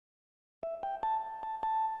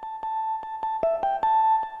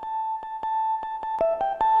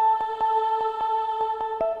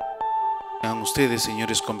Tengan ustedes,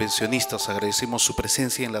 señores convencionistas, agradecemos su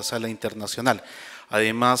presencia en la sala internacional.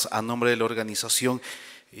 Además, a nombre de la organización,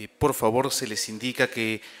 por favor, se les indica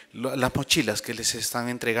que las mochilas que les están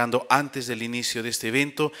entregando antes del inicio de este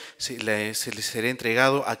evento se les será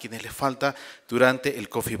entregado a quienes les falta durante el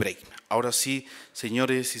coffee break. Ahora sí,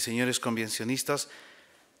 señores y señores convencionistas,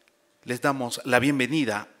 les damos la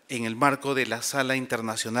bienvenida en el marco de la Sala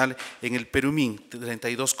Internacional en el PERUMIN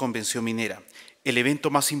 32 Convención Minera, el evento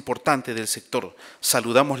más importante del sector.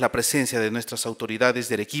 Saludamos la presencia de nuestras autoridades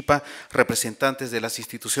de Arequipa, representantes de las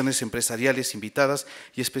instituciones empresariales invitadas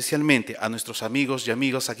y especialmente a nuestros amigos y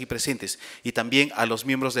amigas aquí presentes y también a los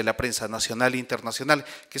miembros de la prensa nacional e internacional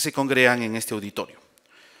que se congregan en este auditorio.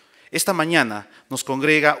 Esta mañana nos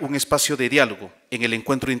congrega un espacio de diálogo en el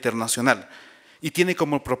Encuentro Internacional, y tiene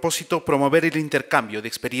como propósito promover el intercambio de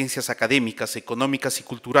experiencias académicas, económicas y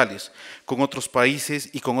culturales con otros países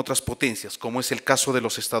y con otras potencias, como es el caso de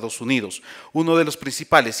los Estados Unidos, uno de los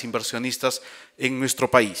principales inversionistas en nuestro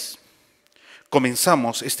país.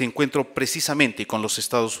 Comenzamos este encuentro precisamente con los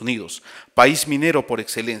Estados Unidos, país minero por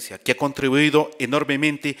excelencia, que ha contribuido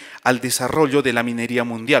enormemente al desarrollo de la minería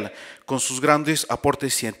mundial, con sus grandes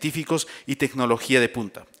aportes científicos y tecnología de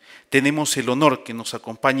punta. Tenemos el honor que nos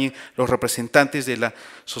acompañen los representantes de la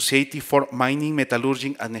Society for Mining,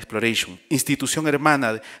 Metallurgy and Exploration, institución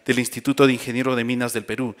hermana del Instituto de Ingenieros de Minas del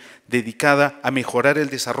Perú, dedicada a mejorar el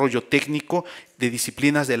desarrollo técnico de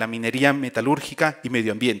disciplinas de la minería metalúrgica y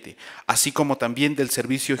medio ambiente, así como también del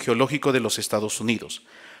Servicio Geológico de los Estados Unidos.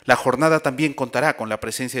 La jornada también contará con la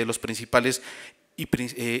presencia de los principales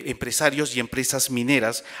empresarios y empresas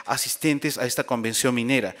mineras asistentes a esta convención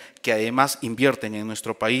minera, que además invierten en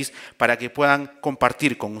nuestro país para que puedan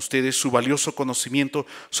compartir con ustedes su valioso conocimiento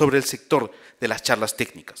sobre el sector de las charlas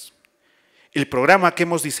técnicas. El programa que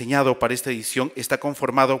hemos diseñado para esta edición está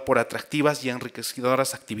conformado por atractivas y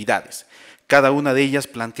enriquecedoras actividades, cada una de ellas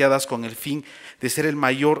planteadas con el fin de ser el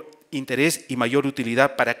mayor interés y mayor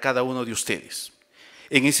utilidad para cada uno de ustedes.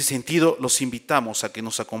 En ese sentido, los invitamos a que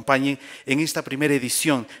nos acompañen en esta primera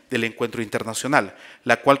edición del Encuentro Internacional,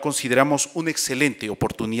 la cual consideramos una excelente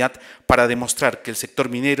oportunidad para demostrar que el sector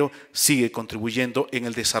minero sigue contribuyendo en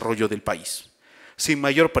el desarrollo del país. Sin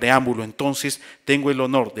mayor preámbulo, entonces, tengo el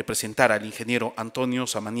honor de presentar al ingeniero Antonio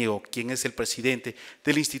Samaniego, quien es el presidente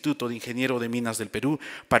del Instituto de Ingenieros de Minas del Perú,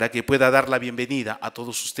 para que pueda dar la bienvenida a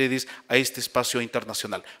todos ustedes a este espacio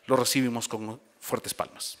internacional. Lo recibimos con fuertes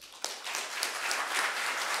palmas.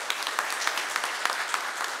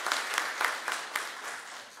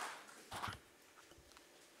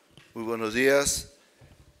 Muy buenos días.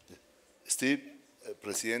 Steve,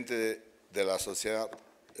 presidente de la Sociedad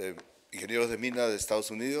Ingenieros de Minas de Estados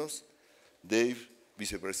Unidos. Dave,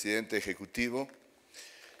 vicepresidente ejecutivo.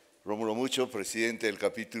 Rómulo Mucho, presidente del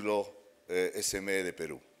capítulo SME de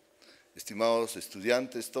Perú. Estimados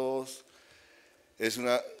estudiantes todos, es un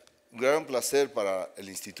gran placer para el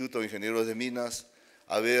Instituto de Ingenieros de Minas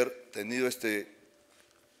haber tenido este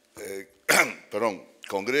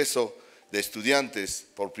congreso de estudiantes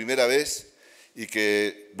por primera vez y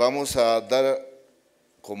que vamos a dar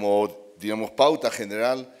como, digamos, pauta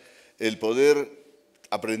general el poder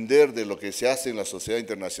aprender de lo que se hace en la Sociedad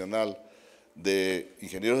Internacional de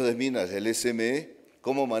Ingenieros de Minas, el SME,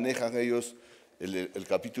 cómo manejan ellos el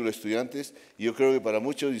capítulo de estudiantes. Y yo creo que para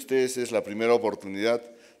muchos de ustedes es la primera oportunidad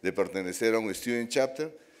de pertenecer a un Student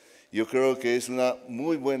Chapter. Yo creo que es una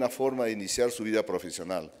muy buena forma de iniciar su vida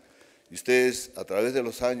profesional. Y ustedes a través de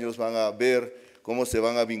los años van a ver cómo se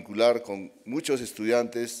van a vincular con muchos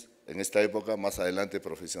estudiantes en esta época, más adelante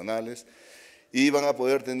profesionales, y van a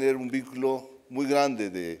poder tener un vínculo muy grande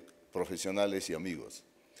de profesionales y amigos.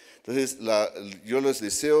 Entonces, yo les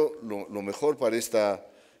deseo lo mejor para esta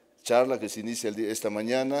charla que se inicia esta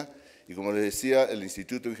mañana, y como les decía, el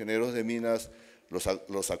Instituto de Ingenieros de Minas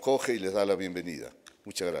los acoge y les da la bienvenida.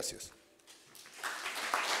 Muchas gracias.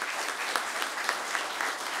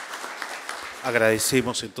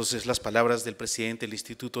 Agradecemos entonces las palabras del presidente del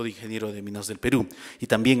Instituto de Ingenieros de Minas del Perú y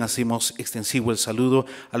también hacemos extensivo el saludo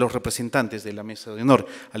a los representantes de la mesa de honor,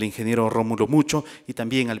 al ingeniero Rómulo Mucho y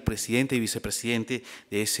también al presidente y vicepresidente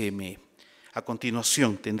de SME. A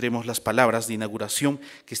continuación tendremos las palabras de inauguración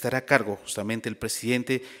que estará a cargo justamente el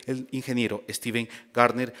presidente, el ingeniero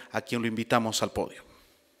Gardner, a quien lo invitamos al podio.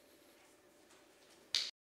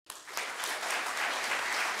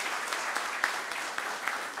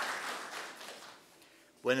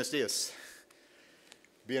 Buenos días.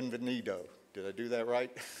 Bienvenido. Did I do that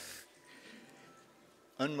right?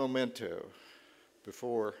 Un momento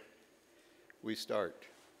before we start.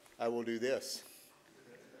 I will do this.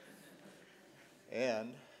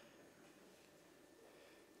 And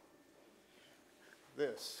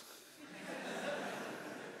this.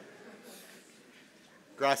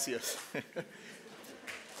 Gracias.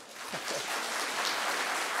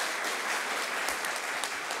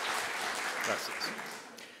 Gracias.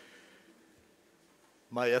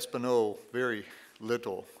 My Espanol, very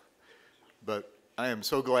little, but I am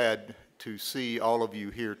so glad to see all of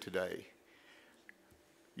you here today.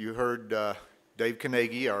 You heard Dave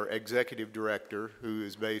Carnegie, our executive director, who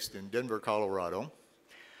is based in Denver, Colorado.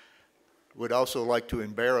 Would also like to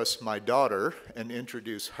embarrass my daughter and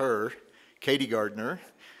introduce her, Katie Gardner,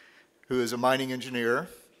 who is a mining engineer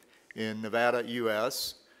in Nevada,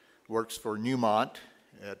 US, works for Newmont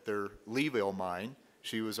at their Leeville mine.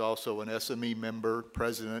 She was also an SME member,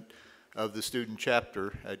 president of the student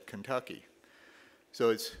chapter at Kentucky. So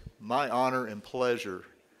it's my honor and pleasure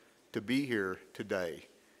to be here today.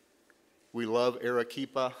 We love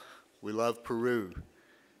Arequipa, we love Peru,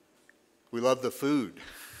 we love the food.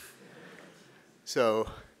 So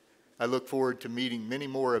I look forward to meeting many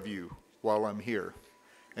more of you while I'm here.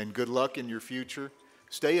 And good luck in your future.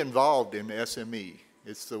 Stay involved in SME.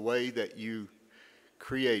 It's the way that you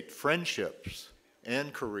create friendships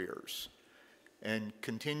and careers and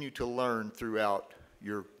continue to learn throughout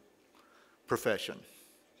your profession.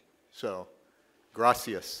 So,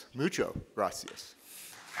 gracias, mucho gracias.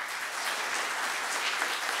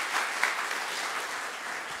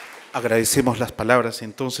 Agradecemos las palabras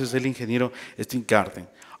entonces del ingeniero Gardner.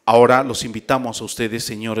 Ahora los invitamos a ustedes,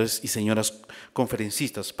 señores y señoras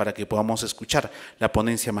conferencistas, para que podamos escuchar la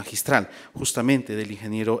ponencia magistral justamente del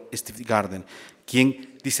ingeniero Gardner,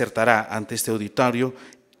 quien disertará ante este auditorio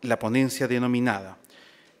la ponencia denominada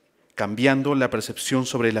Cambiando la percepción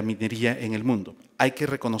sobre la minería en el mundo. Hay que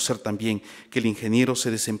reconocer también que el ingeniero se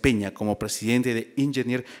desempeña como presidente de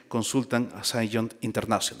Engineer Consultant Association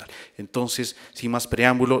International. Entonces, sin más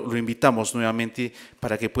preámbulo, lo invitamos nuevamente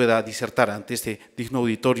para que pueda disertar ante este digno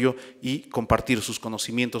auditorio y compartir sus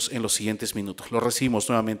conocimientos en los siguientes minutos. Lo recibimos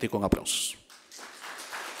nuevamente con aplausos.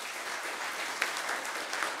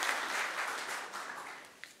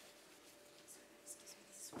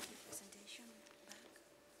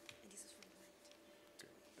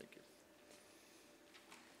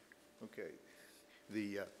 Okay,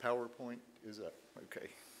 the PowerPoint is up, okay.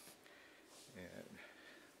 And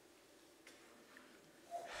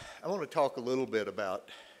I want to talk a little bit about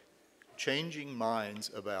changing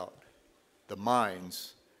minds about the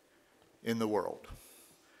mines in the world.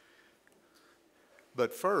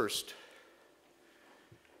 But first,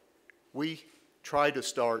 we try to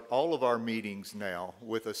start all of our meetings now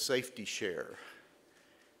with a safety share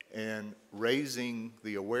and raising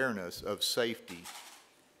the awareness of safety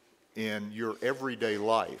in your everyday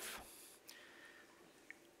life.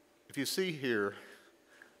 If you see here,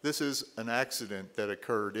 this is an accident that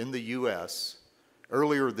occurred in the US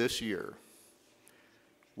earlier this year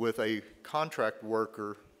with a contract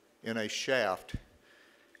worker in a shaft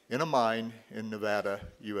in a mine in Nevada,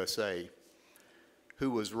 USA, who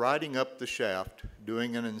was riding up the shaft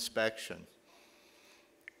doing an inspection.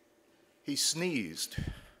 He sneezed,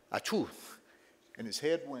 achoo, and his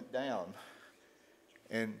head went down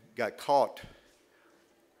and got caught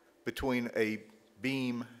between a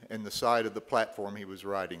beam and the side of the platform he was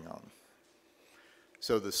riding on.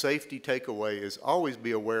 So the safety takeaway is always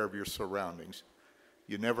be aware of your surroundings.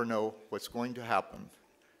 You never know what's going to happen,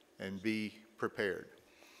 and be prepared.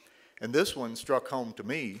 And this one struck home to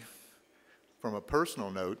me from a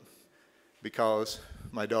personal note because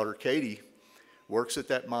my daughter Katie works at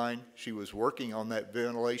that mine. She was working on that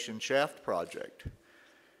ventilation shaft project.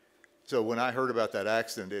 So when I heard about that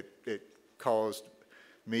accident, it caused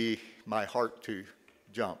my heart to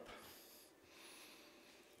jump.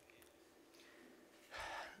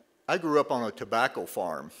 I grew up on a tobacco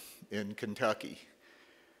farm in Kentucky.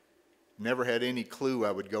 Never had any clue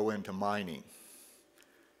I would go into mining.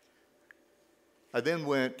 I then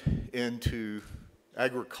went into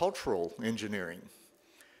agricultural engineering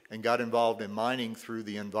and got involved in mining through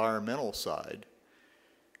the environmental side.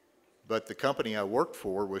 But the company I worked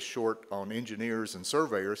for was short on engineers and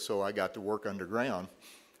surveyors, so I got to work underground,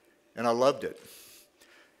 and I loved it.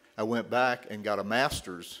 I went back and got a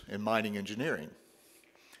master's in mining engineering.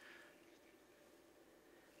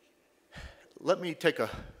 Let me take a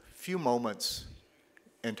few moments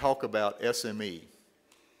and talk about SME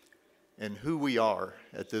and who we are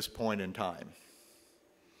at this point in time.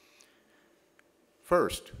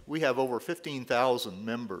 First, we have over 15,000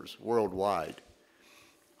 members worldwide.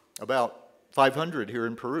 About 500 here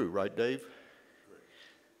in Peru, right, Dave?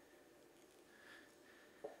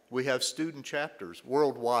 We have student chapters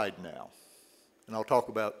worldwide now, and I'll talk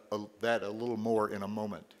about that a little more in a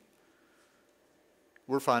moment.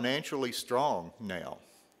 We're financially strong now.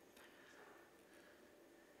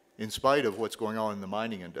 in spite of what's going on in the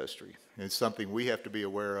mining industry. It's something we have to be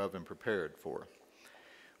aware of and prepared for.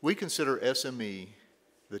 We consider SME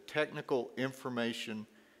the technical information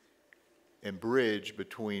and bridge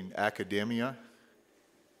between academia,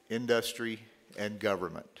 industry, and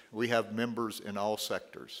government. We have members in all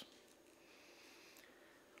sectors.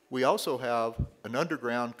 We also have an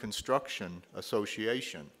underground construction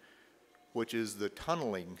association, which is the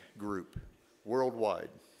tunneling group worldwide.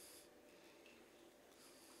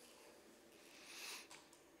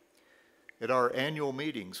 At our annual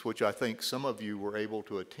meetings, which I think some of you were able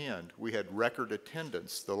to attend, we had record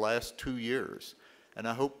attendance the last 2 years, and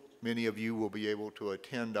I hope many of you will be able to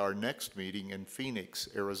attend our next meeting in Phoenix,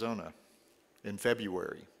 Arizona, in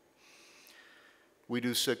February. We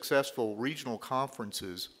do successful regional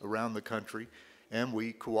conferences around the country, and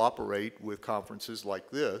we cooperate with conferences like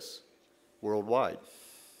this worldwide.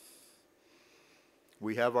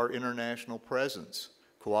 We have our international presence,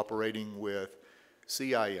 cooperating with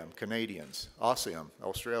CIM, Canadians, ASEM,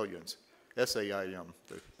 Australians, SAIM,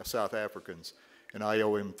 the South Africans, and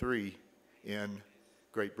IOM3 in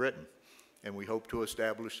Great Britain. And we hope to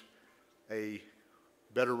establish a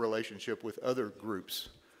better relationship with other groups,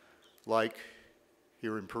 like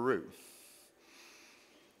here in Peru.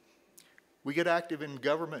 We get active in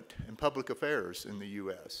government and public affairs in the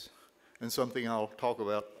U.S., and something I'll talk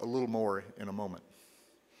about a little more in a moment.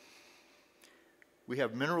 We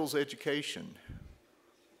have minerals education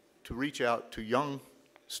to reach out to young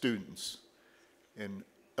students in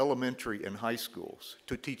elementary and high schools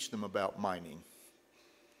to teach them about mining.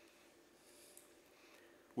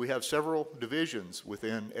 We have several divisions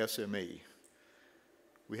within SME.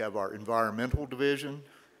 We have our environmental division,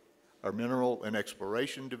 our mineral and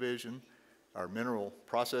exploration division, our mineral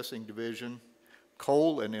processing division,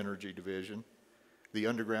 coal and energy division, the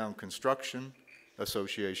underground construction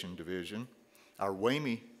association division, our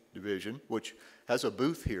WAMI division, which has a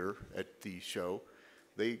booth here at the show.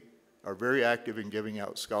 They are very active in giving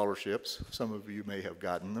out scholarships. Some of you may have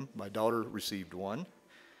gotten them. My daughter received one.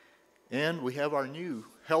 And we have our new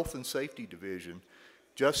health and safety division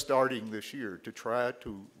just starting this year to try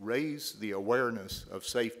to raise the awareness of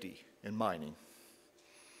safety in mining.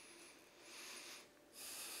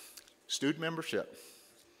 Student membership.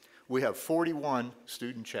 We have 41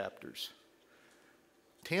 student chapters.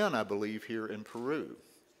 10, I believe, here in Peru.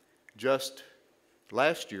 Just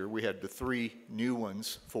last year, we had the 3 new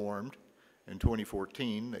ones formed in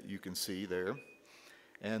 2014 that you can see there.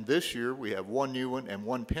 And this year, we have 1 new one and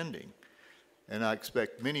 1 pending. And I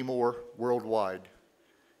expect many more worldwide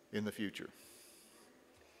in the future.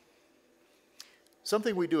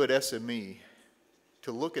 Something we do at SME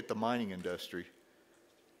to look at the mining industry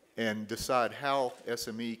and decide how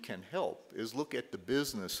SME can help is look at the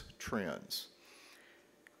business trends.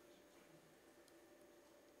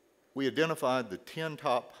 We identified the 10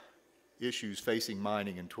 top issues facing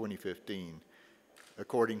mining in 2015,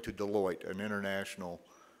 according to Deloitte, an international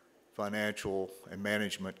financial and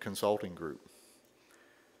management consulting group.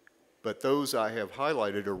 But those I have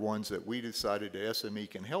highlighted are ones that we decided the SME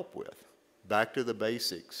can help with. Back to the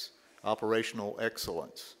basics, operational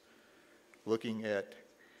excellence, looking at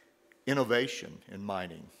innovation in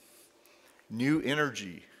mining, new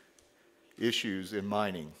energy issues in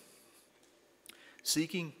mining,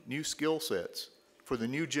 seeking new skill sets for the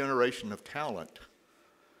new generation of talent,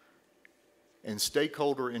 and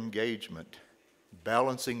stakeholder engagement,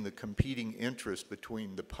 balancing the competing interests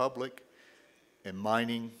between the public and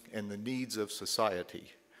mining and the needs of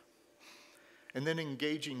society. And then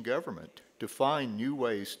engaging government to find new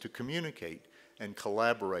ways to communicate and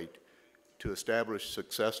collaborate to establish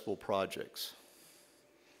successful projects.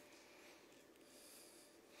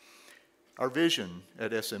 Our vision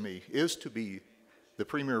at SME is to be the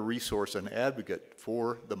premier resource and advocate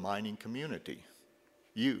for the mining community,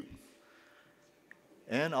 you,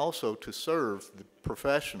 and also to serve the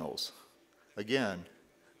professionals, again,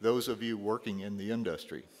 those of you working in the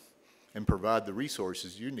industry, and provide the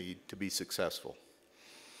resources you need to be successful.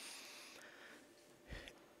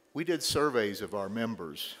 We did surveys of our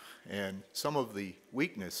members and some of the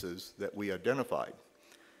weaknesses that we identified.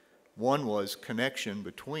 One was connection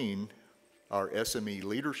between our SME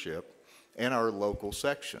leadership and our local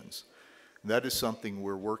sections. That is something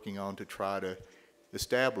we're working on to try to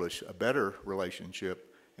establish a better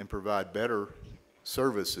relationship and provide better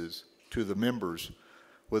services to the members,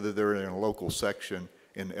 whether they're in a local section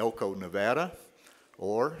in Elko, Nevada,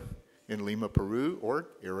 or in Lima, Peru, or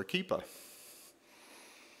Arequipa.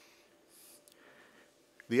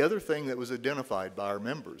 The other thing that was identified by our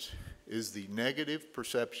members is the negative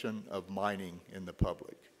perception of mining in the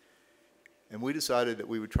public. And we decided that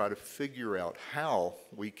we would try to figure out how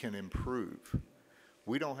we can improve.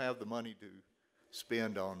 We don't have the money to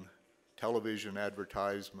spend on television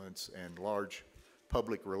advertisements and large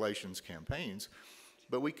public relations campaigns,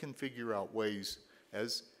 but we can figure out ways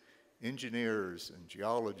as engineers and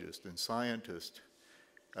geologists and scientists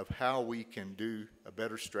of how we can do a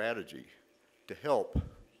better strategy to help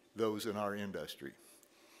those in our industry.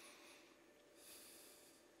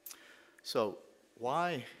 So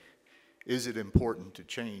why is it important to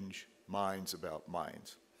change minds about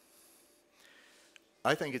mines?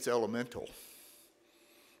 I think it's elemental,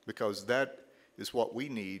 because that is what we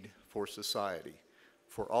need for society,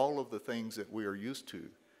 for all of the things that we are used to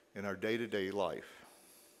in our day-to-day life.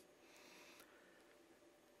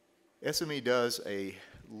 SME does a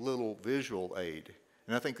little visual aid,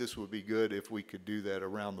 and I think this would be good if we could do that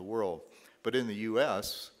around the world. But in the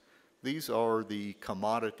U.S., these are the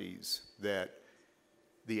commodities that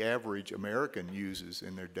the average American uses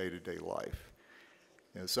in their day-to-day life.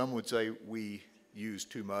 You know, some would say we use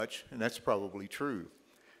too much, and that's probably true.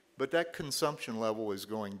 But that consumption level is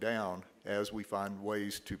going down as we find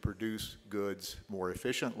ways to produce goods more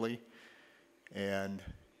efficiently and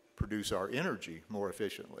produce our energy more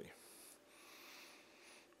efficiently.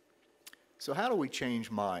 So how do we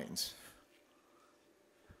change minds?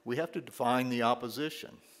 We have to define the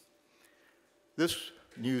opposition. This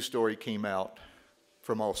news story came out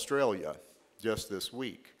from Australia just this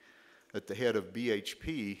week, that the head of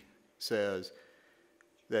BHP says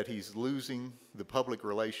that he's losing the public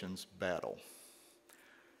relations battle.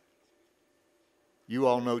 You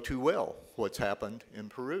all know too well what's happened in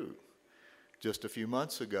Peru. Just a few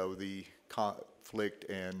months ago, the conflict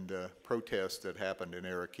and protests that happened in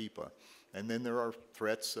Arequipa. And then there are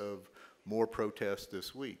threats of more protests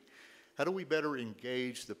this week. How do we better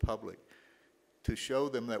engage the public to show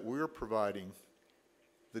them that we're providing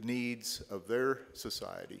the needs of their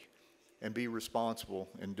society and be responsible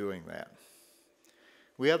in doing that?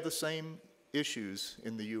 We have the same issues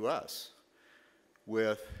in the U.S.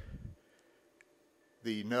 with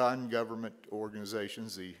the non-government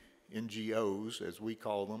organizations, the NGOs, as we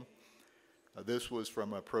call them. This was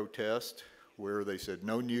from a protest where they said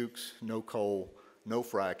no nukes, no coal, no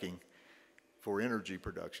fracking for energy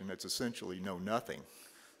production. That's essentially no nothing.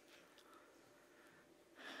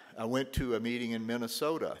 I went to a meeting in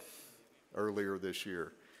Minnesota earlier this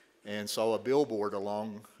year and saw a billboard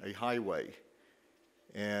along a highway,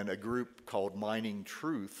 and a group called Mining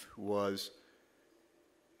Truth was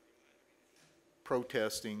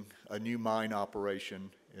protesting a new mine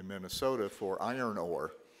operation in Minnesota for iron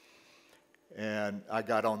ore. And I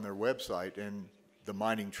got on their website, and the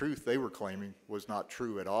Mining Truth they were claiming was not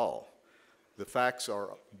true at all. The facts are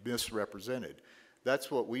misrepresented.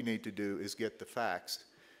 That's what we need to do, is get the facts,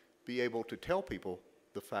 be able to tell people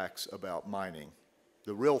the facts about mining,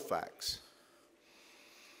 the real facts.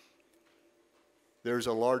 There's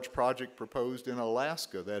a large project proposed in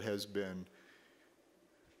Alaska that has been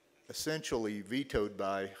essentially vetoed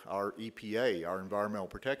by our EPA, our Environmental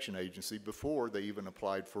Protection Agency, before they even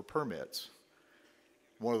applied for permits.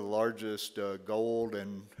 One of the largest gold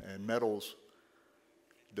and metals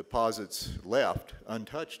deposits left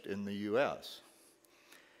untouched in the U.S.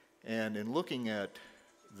 And in looking at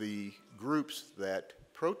the groups that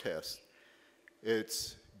protest,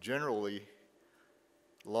 it's generally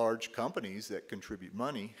large companies that contribute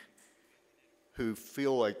money who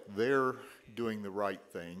feel like they're doing the right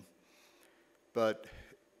thing, but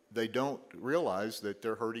they don't realize that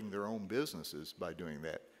they're hurting their own businesses by doing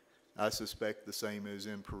that. I suspect the same is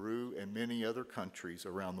in Peru and many other countries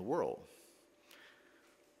around the world.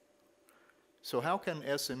 So how can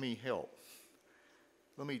SME help?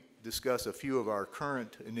 Let me discuss a few of our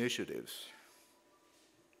current initiatives.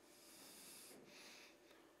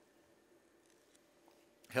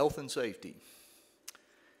 Health and safety.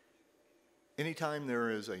 Anytime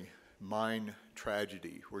there is a mine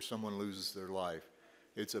tragedy where someone loses their life,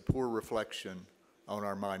 it's a poor reflection on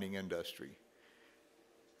our mining industry.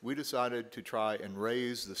 We decided to try and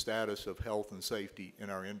raise the status of health and safety in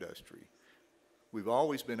our industry. We've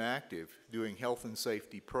always been active doing health and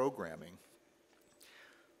safety programming,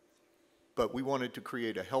 but we wanted to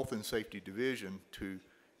create a health and safety division to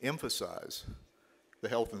emphasize the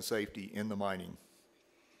health and safety in the mining.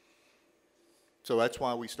 So that's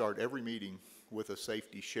why we start every meeting with a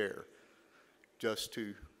safety share, just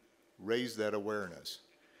to raise that awareness.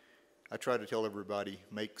 I try to tell everybody,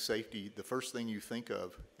 make safety the first thing you think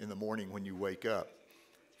of in the morning when you wake up,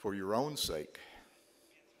 for your own sake.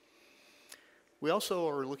 We also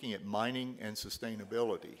are looking at mining and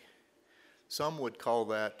sustainability. Some would call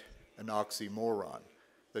that an oxymoron.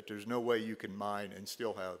 that there's no way you can mine and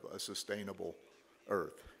still have a sustainable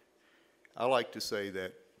earth. I like to say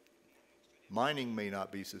that mining may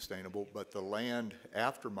not be sustainable, but the land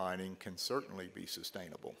after mining can certainly be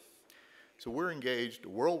sustainable. So we're engaged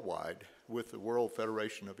worldwide with the World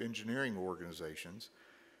Federation of Engineering Organizations,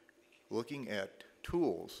 looking at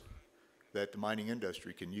tools that the mining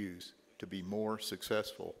industry can use to be more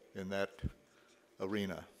successful in that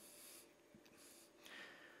arena.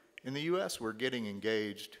 In the U.S., we're getting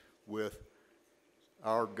engaged with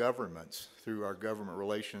our governments through our Government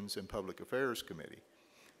Relations and Public Affairs Committee.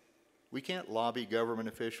 We can't lobby government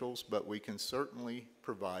officials, but we can certainly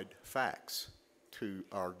provide facts to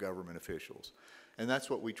our government officials. And that's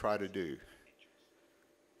what we try to do.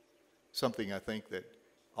 Something I think that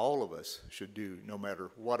all of us should do, no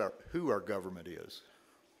matter who our government is.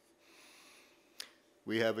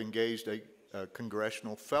 We have engaged a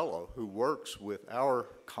congressional fellow who works with our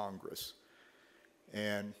Congress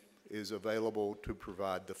and is available to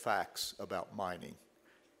provide the facts about mining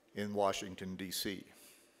in Washington, D.C.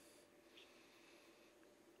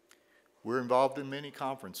 We're involved in many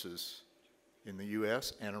conferences in the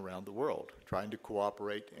U.S. and around the world, trying to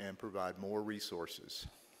cooperate and provide more resources.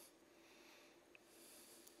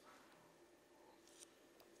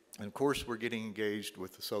 And of course, we're getting engaged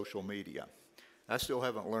with the social media. I still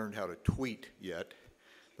haven't learned how to tweet yet,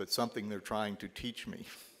 but something they're trying to teach me.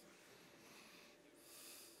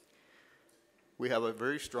 We have a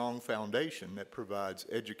very strong foundation that provides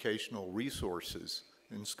educational resources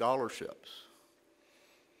and scholarships.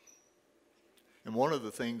 And one of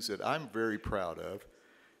the things that I'm very proud of,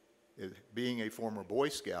 is being a former Boy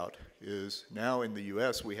Scout, is now in the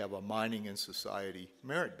U.S. we have a Mining and Society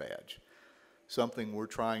Merit Badge, something we're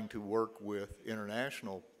trying to work with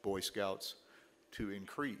international Boy Scouts to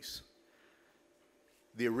increase.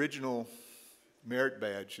 The original merit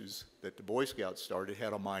badges that the Boy Scouts started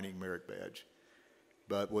had a mining merit badge,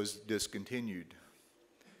 but was discontinued.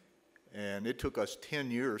 And it took us 10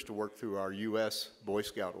 years to work through our U.S. Boy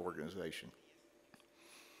Scout organization.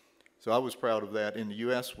 So I was proud of that. In the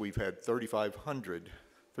U.S., we've had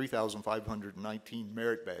 3,519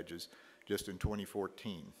 merit badges just in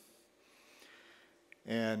 2014.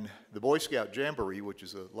 And the Boy Scout Jamboree, which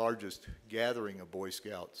is the largest gathering of Boy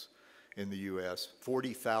Scouts in the U.S.,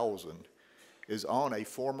 40,000, is on a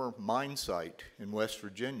former mine site in West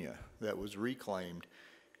Virginia that was reclaimed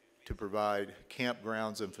to provide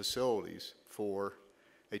campgrounds and facilities for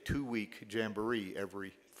a 2-week jamboree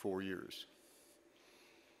every 4 years.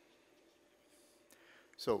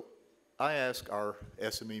 So I ask our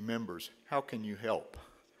SME members, how can you help?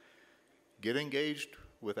 Get engaged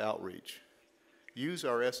with outreach. Use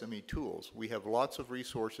our SME tools. We have lots of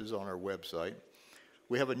resources on our website.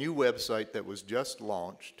 We have a new website that was just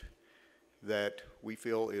launched that we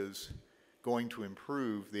feel is going to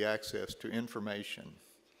improve the access to information.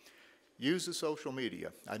 Use the social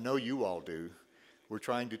media. I know you all do. We're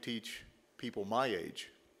trying to teach people my age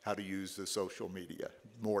how to use the social media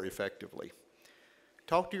more effectively.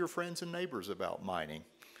 Talk to your friends and neighbors about mining.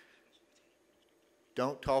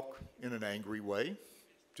 Don't talk in an angry way.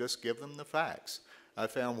 Just give them the facts. I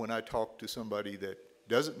found when I talk to somebody that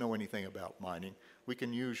doesn't know anything about mining, we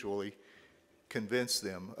can usually convince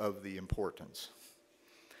them of the importance.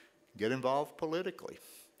 Get involved politically.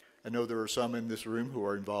 I know there are some in this room who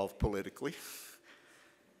are involved politically.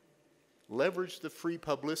 Leverage the free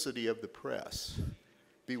publicity of the press.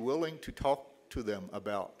 Be willing to talk to them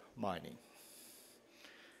about mining.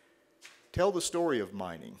 Tell the story of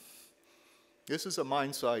mining. This is a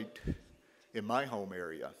mine site in my home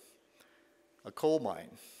area, a coal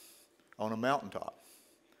mine on a mountaintop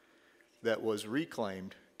that was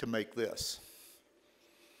reclaimed to make this.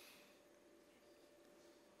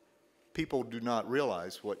 People do not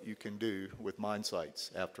realize what you can do with mine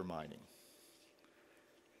sites after mining.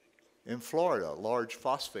 In Florida, large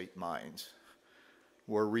phosphate mines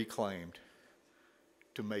were reclaimed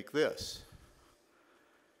to make this.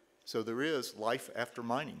 So there is life after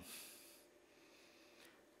mining.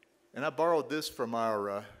 And I borrowed this from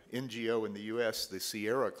our NGO in the U.S., the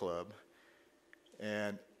Sierra Club,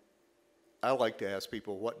 and I like to ask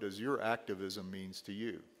people, what does your activism mean to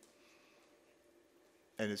you?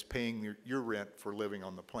 And it's paying your rent for living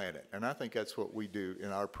on the planet. And I think that's what we do in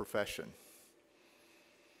our profession.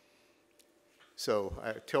 So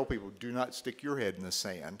I tell people, do not stick your head in the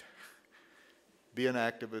sand. Be an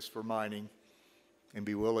activist for mining and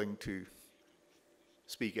be willing to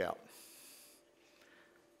speak out.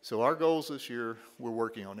 So our goals this year, we're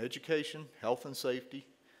working on education, health and safety,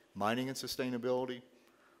 mining and sustainability,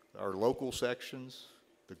 our local sections,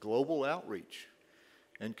 the global outreach,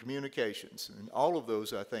 and communications. And all of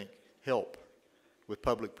those, I think, help with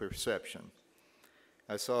public perception.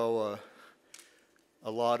 I saw a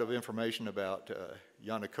lot of information about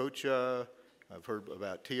Yanacocha. I've heard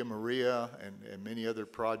about Tia Maria and many other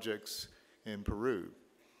projects in Peru.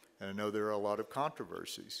 And I know there are a lot of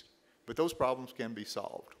controversies. But those problems can be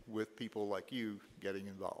solved with people like you getting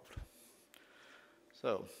involved.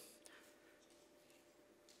 So,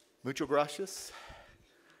 muchas gracias.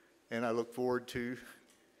 And I look forward to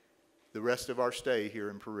the rest of our stay here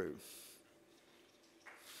in Peru.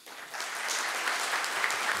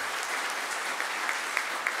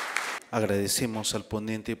 Agradecemos al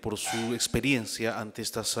ponente por su experiencia ante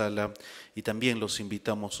esta sala y también los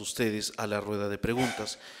invitamos a ustedes a la rueda de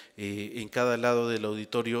preguntas. En cada lado del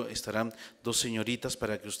auditorio estarán dos señoritas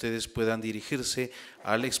para que ustedes puedan dirigirse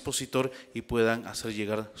al expositor y puedan hacer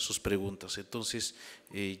llegar sus preguntas. Entonces,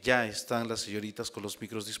 ya están las señoritas con los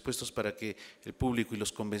micros dispuestos para que el público y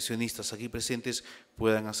los convencionistas aquí presentes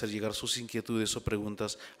puedan hacer llegar sus inquietudes o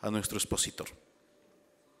preguntas a nuestro expositor.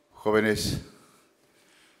 Jóvenes,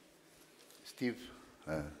 Steve,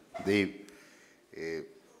 Dave,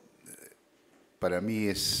 para mí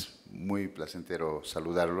es muy placentero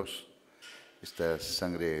saludarlos, esta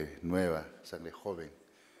sangre nueva, sangre joven,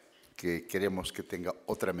 que queremos que tenga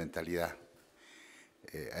otra mentalidad.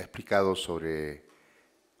 Ha explicado sobre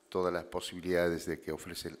todas las posibilidades de que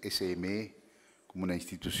ofrece el SME como una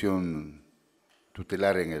institución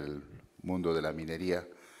tutelar en el mundo de la minería,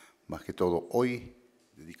 más que todo hoy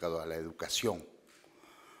dedicado a la educación.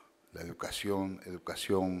 La educación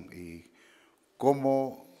y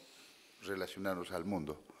cómo relacionarnos al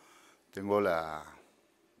mundo. Tengo la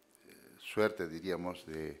suerte, diríamos,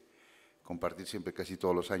 de compartir siempre, casi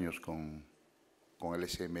todos los años, con el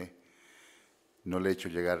SME. No le he hecho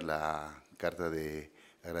llegar la carta de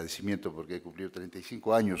agradecimiento porque he cumplido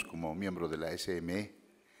 35 años como miembro de la SME.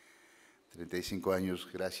 35 años,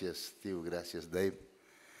 gracias Steve, gracias Dave.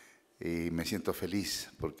 Y me siento feliz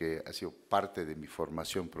porque ha sido parte de mi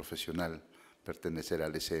formación profesional pertenecer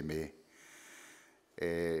al SME.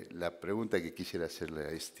 La pregunta que quisiera hacerle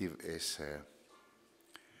a Steve es,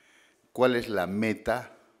 ¿cuál es la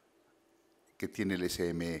meta que tiene el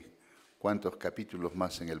SME? ¿Cuántos capítulos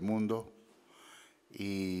más en el mundo?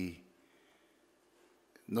 Y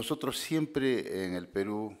nosotros siempre en el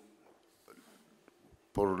Perú,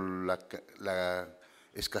 por la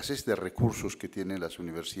escasez de recursos que tienen las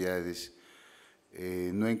universidades,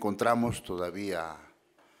 no encontramos todavía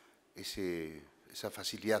esa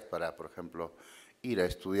facilidad para, por ejemplo, ir a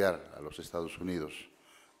estudiar a los Estados Unidos,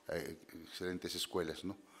 excelentes escuelas,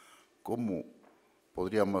 ¿no? ¿Cómo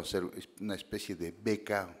podríamos hacer una especie de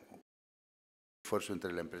beca, esfuerzo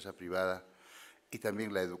entre la empresa privada y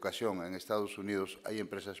también la educación? En Estados Unidos hay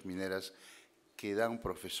empresas mineras que dan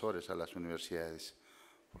profesores a las universidades.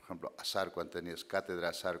 Por ejemplo, Asarco, han tenido cátedra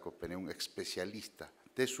Asarco, tenía un especialista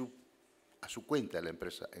a su cuenta la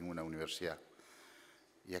empresa en una universidad.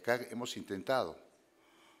 Y acá hemos intentado,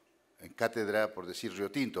 en cátedra, por decir Río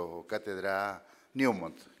Tinto, o cátedra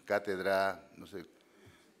Newmont, cátedra, no sé,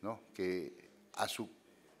 ¿no? Que a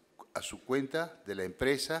su cuenta de la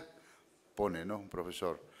empresa pone, ¿no?, un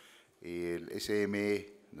profesor. Y el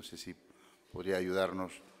SME, no sé si podría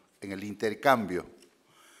ayudarnos en el intercambio.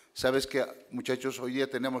 Sabes que, muchachos, hoy día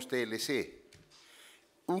tenemos TLC.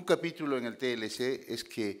 Un capítulo en el TLC es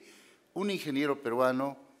que un ingeniero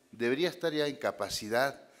peruano debería estar ya en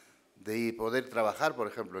capacidad de poder trabajar, por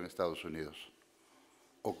ejemplo, en Estados Unidos.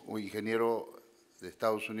 O ingeniero de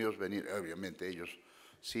Estados Unidos venir, obviamente ellos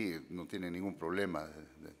sí no tienen ningún problema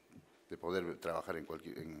de poder trabajar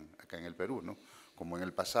acá en el Perú, ¿no? Como en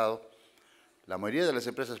el pasado. La mayoría de las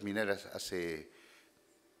empresas mineras hace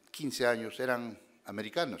 15 años eran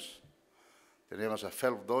americanos. Teníamos a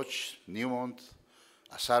Phelps Dodge, Newmont,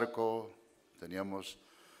 Asarco, teníamos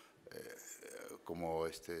como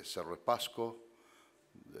Cerro de Pasco,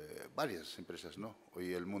 varias empresas, ¿no?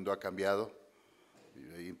 Hoy el mundo ha cambiado,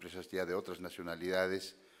 hay empresas ya de otras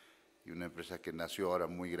nacionalidades y una empresa que nació ahora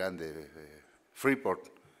muy grande, Freeport,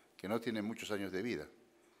 que no tiene muchos años de vida,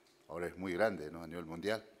 ahora es muy grande, ¿no?, a nivel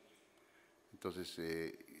mundial. Entonces,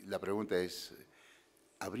 la pregunta es,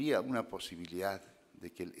 ¿habría una posibilidad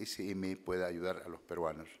de que el SME pueda ayudar a los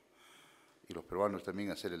peruanos? Y los peruanos también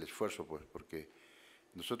hacer el esfuerzo, pues, porque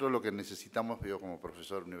nosotros lo que necesitamos, yo como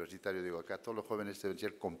profesor universitario digo acá, todos los jóvenes deben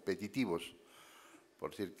ser competitivos, por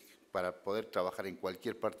decir, para poder trabajar en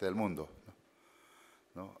cualquier parte del mundo,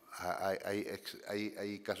 ¿no?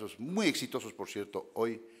 Hay casos muy exitosos, por cierto,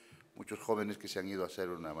 hoy, muchos jóvenes que se han ido a hacer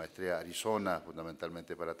una maestría a Arizona,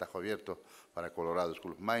 fundamentalmente para Tajo Abierto, para Colorado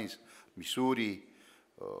School of Mines, Missouri,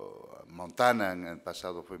 Montana en el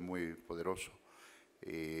pasado fue muy poderoso,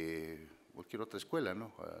 cualquier otra escuela,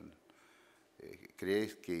 ¿no?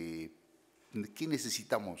 crees que qué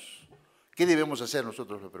necesitamos, qué debemos hacer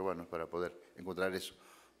nosotros los peruanos para poder encontrar eso,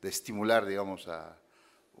 de estimular, digamos, a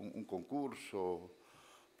un concurso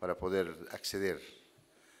para poder acceder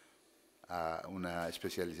a una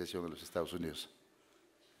especialización en los Estados Unidos?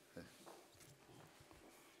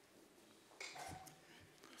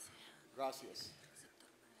 Gracias.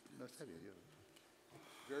 No, está bien,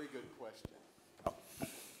 Very good question.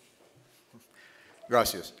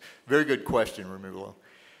 Gracias. Very good question, Romulo.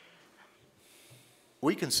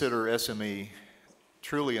 We consider SME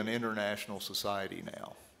truly an international society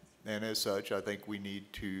now. And as such, I think we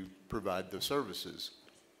need to provide the services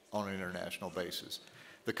on an international basis.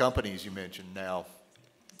 The companies you mentioned now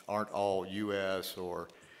aren't all U.S. or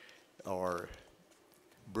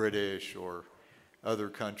British or other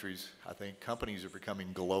countries. I think companies are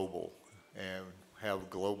becoming global and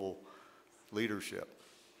have global leadership.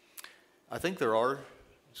 I think there are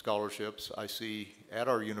scholarships. I see at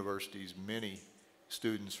our universities many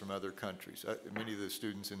students from other countries, many of the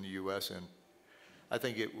students in the U.S., and I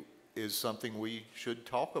think it is something we should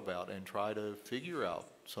talk about and try to figure out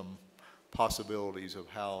some possibilities of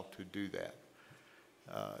how to do that.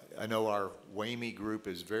 I know our WAMI group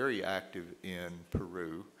is very active in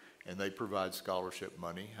Peru, and they provide scholarship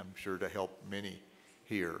money, I'm sure, to help many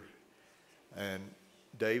here. And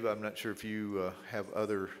Dave, I'm not sure if you have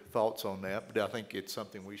other thoughts on that, but I think it's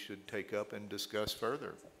something we should take up and discuss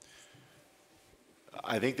further.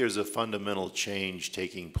 I think there's a fundamental change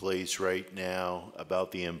taking place right now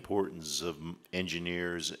about the importance of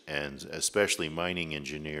engineers, and especially mining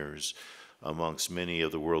engineers, amongst many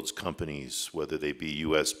of the world's companies, whether they be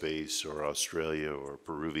US-based or Australia or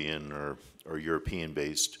Peruvian or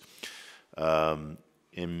European-based.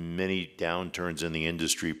 In many downturns in the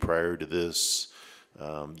industry prior to this,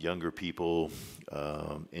 younger people,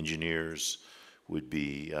 engineers, would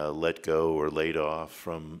be let go or laid off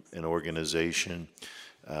from an organization.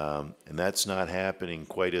 And that's not happening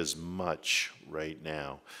quite as much right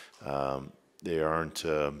now. There aren't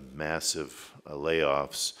massive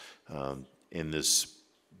layoffs in this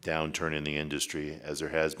downturn in the industry as there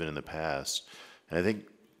has been in the past. And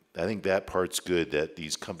I think that part's good, that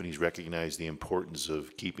these companies recognize the importance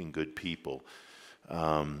of keeping good people.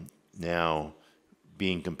 Now,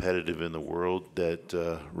 being competitive in the world that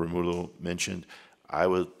Romulo mentioned, I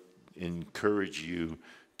would encourage you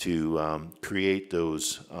to create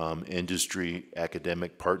those industry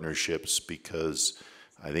academic partnerships, because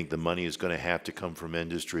I think the money is going to have to come from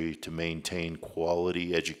industry to maintain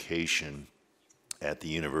quality education at the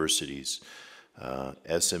universities.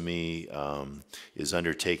 SME is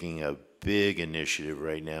undertaking a big initiative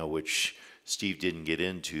right now, which Steve didn't get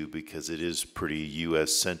into because it is pretty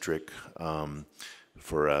US-centric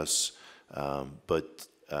for us, but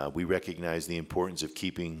we recognize the importance of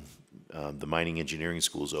keeping the mining engineering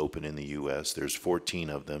schools open in the US. There's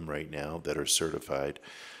 14 of them right now that are certified,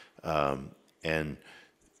 and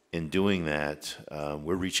in doing that,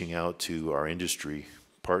 we're reaching out to our industry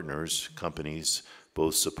partners, companies,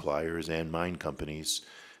 both suppliers and mine companies,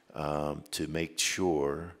 to make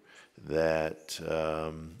sure that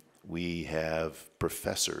we have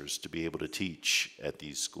professors to be able to teach at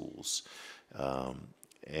these schools.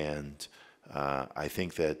 And I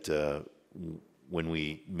think that when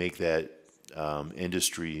we make that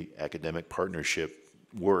industry academic partnership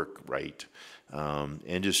work right,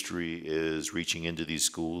 industry is reaching into these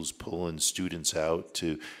schools, pulling students out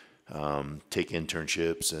to take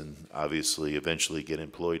internships and obviously eventually get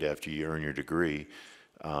employed after you earn your degree.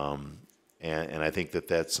 And I think that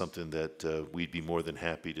that's something that we'd be more than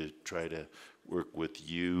happy to try to work with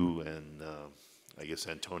you and I guess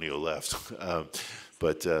Antonio left,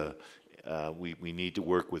 but we need to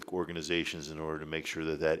work with organizations in order to make sure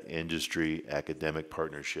that that industry academic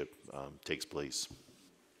partnership takes place.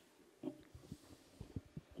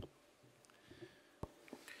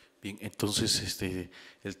 Bien, entonces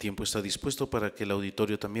el tiempo está dispuesto para que el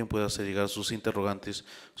auditorio también pueda hacer llegar sus interrogantes,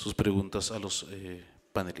 sus preguntas a los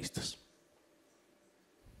panelistas.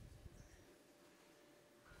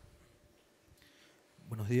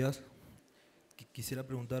 Buenos días. Quisiera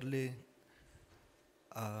preguntarle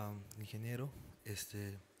al ingeniero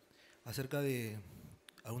acerca de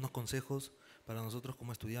algunos consejos para nosotros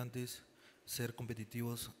como estudiantes ser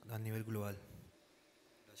competitivos a nivel global.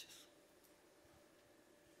 Gracias.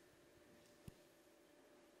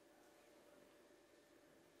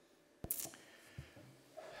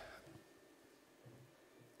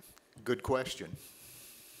 Good question.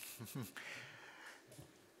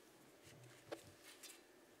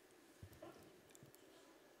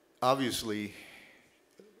 Obviously,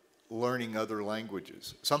 learning other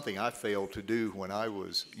languages, something I failed to do when I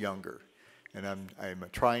was younger. And I'm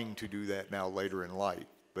trying to do that now later in life,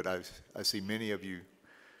 but I see many of you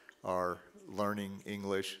are learning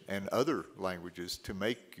English and other languages to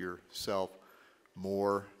make yourself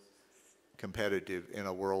more competitive in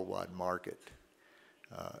a worldwide market.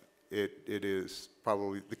 It is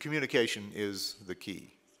probably, the communication is the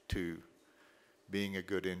key to being a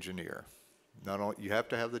good engineer. Not only, you have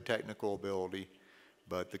to have the technical ability,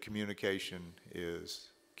 but the communication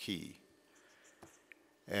is key.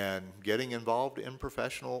 And getting involved in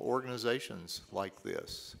professional organizations like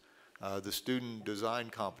this. The student design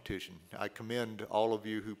competition, I commend all of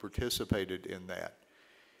you who participated in that.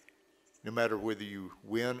 No matter whether you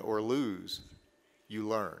win or lose, you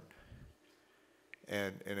learn.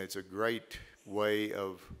 And it's a great way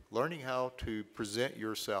of learning how to present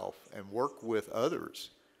yourself and work with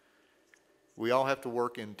others. We all have to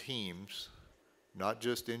work in teams, not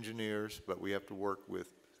just engineers, but we have to work with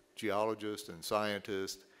geologists and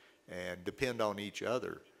scientists and depend on each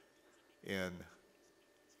other in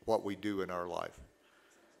what we do in our life.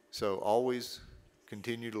 So always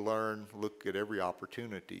continue to learn, look at every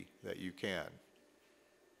opportunity that you can.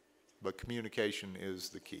 But communication is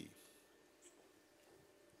the key.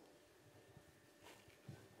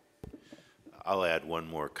 I'll add one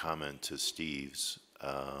more comment to Steve's.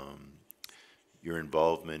 Your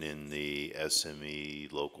involvement in the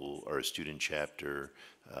SME local or student chapter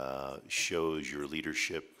shows your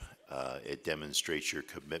leadership. It demonstrates your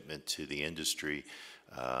commitment to the industry.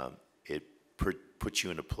 It puts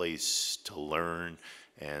you in a place to learn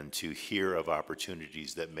and to hear of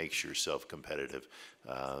opportunities that makes yourself competitive.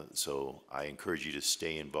 So I encourage you to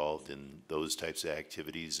stay involved in those types of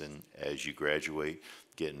activities, and as you graduate,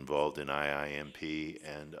 get involved in IIMP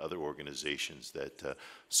and other organizations that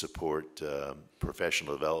support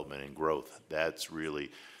professional development and growth. That's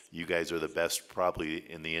really, you guys are the best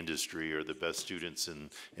probably in the industry, or the best students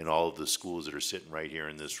in all of the schools that are sitting right here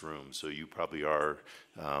in this room. So you probably are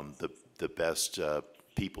the best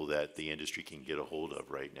people that the industry can get a hold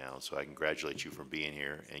of right now. So I congratulate you for being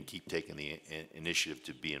here and keep taking the initiative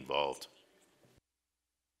to be involved.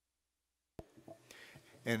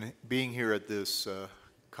 And being here at this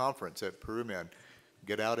conference at PERUMIN,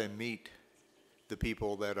 get out and meet the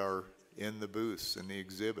people that are in the booths and the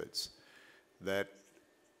exhibits. That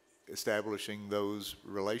establishing those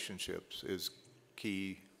relationships is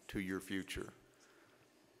key to your future.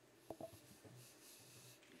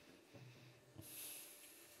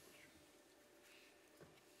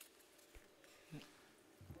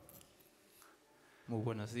 Muy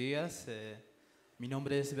buenos días. Mi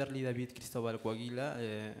nombre es Berly David Cristóbal Coaguila.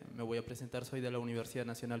 Me voy a presentar, soy de la Universidad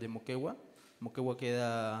Nacional de Moquegua. Moquegua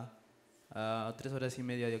queda a 3 horas y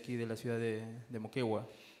media de aquí, de la ciudad de Moquegua.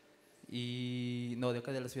 Y no, de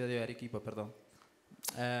acá de la ciudad de Arequipa, perdón.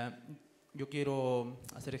 Yo quiero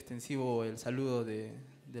hacer extensivo el saludo de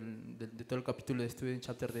todo el capítulo de Student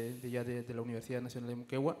Chapter de la Universidad Nacional de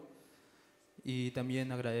Moquegua. Y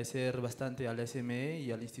también agradecer bastante a la SME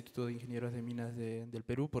y al Instituto de Ingenieros de Minas del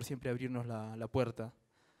Perú por siempre abrirnos la puerta.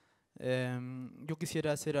 Yo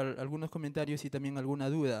quisiera hacer algunos comentarios y también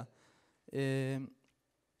alguna duda. En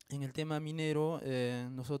el tema minero,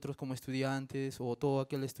 nosotros como estudiantes, o todo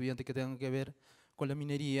aquel estudiante que tenga que ver con la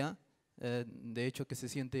minería, de hecho que se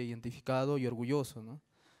siente identificado y orgulloso, ¿no?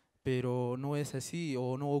 Pero no es así,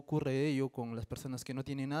 o no ocurre ello con las personas que no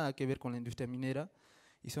tienen nada que ver con la industria minera.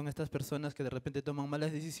 Y son estas personas que de repente toman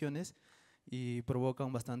malas decisiones y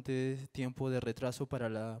provocan bastante tiempo de retraso para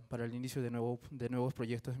el inicio de nuevos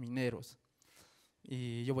proyectos mineros.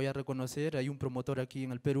 Y yo voy a reconocer, hay un promotor aquí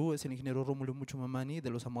en el Perú, es el ingeniero Rómulo Mucho Mamani,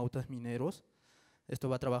 de los amautas mineros. Esto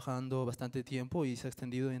va trabajando bastante tiempo y se ha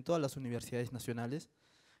extendido en todas las universidades nacionales.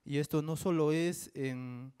 Y esto no solo es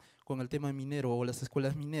con el tema minero o las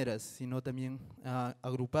escuelas mineras, sino también ha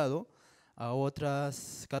agrupado a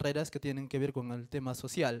otras carreras que tienen que ver con el tema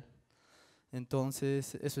social.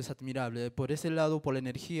 Entonces, eso es admirable. Por ese lado, por la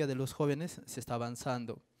energía de los jóvenes, se está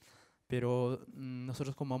avanzando. Pero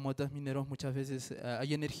nosotros como amautas mineros muchas veces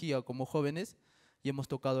hay energía como jóvenes y hemos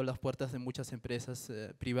tocado las puertas de muchas empresas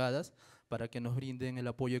privadas para que nos brinden el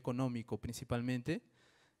apoyo económico principalmente,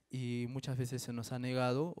 y muchas veces se nos ha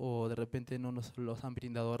negado, o de repente no nos los han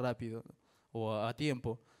brindado rápido o a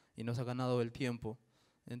tiempo, y nos ha ganado el tiempo.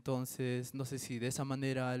 Entonces, no sé si de esa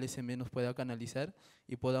manera el SME nos pueda canalizar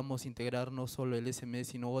y podamos integrar no solo el SME,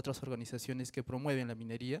 sino otras organizaciones que promueven la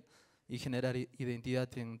minería y generar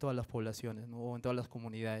identidad en todas las poblaciones, ¿no? O en todas las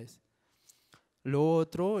comunidades. Lo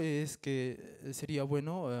otro es que sería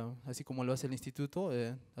bueno, así como lo hace el instituto,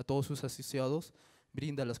 a todos sus asociados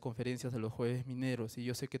brinda las conferencias de los jueves mineros, y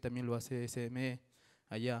yo sé que también lo hace SME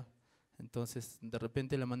allá. Entonces, de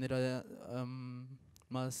repente la manera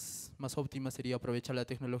más óptima sería aprovechar la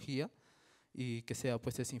tecnología y que sea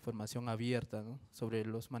pues esa información abierta, ¿no? Sobre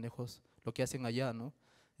los manejos, lo que hacen allá, ¿no?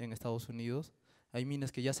 En Estados Unidos. Hay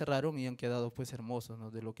minas que ya cerraron y han quedado pues hermosos,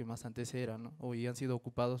 ¿no? De lo que más antes eran, ¿no? Hoy han sido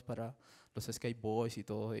ocupados para los skateboys y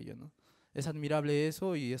todo ello, ¿no? Es admirable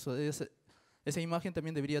eso y esa imagen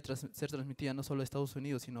también debería ser transmitida no solo a Estados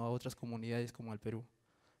Unidos, sino a otras comunidades como el Perú.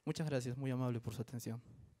 Muchas gracias, muy amable por su atención.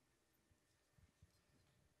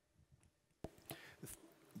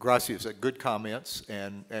 Gracias, good comments,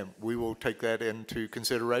 and we will take that into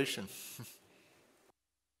consideration.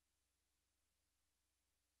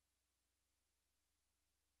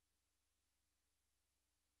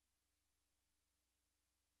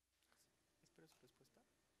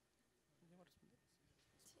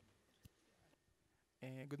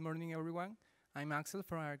 Good morning, everyone. I'm Axel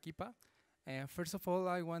from Arequipa. First of all,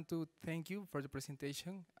 I want to thank you for the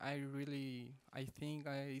presentation. I think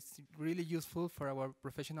it's really useful for our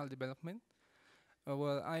professional development.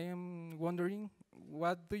 Well, I am wondering,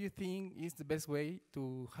 what do you think is the best way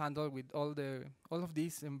to handle with all of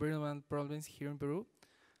these environmental problems here in Peru?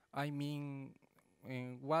 I mean,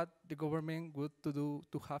 what the government would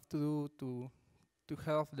have to do to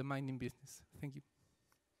help the mining business? Thank you.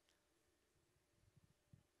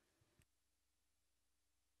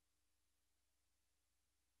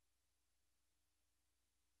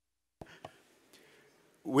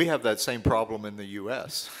 We have that same problem in the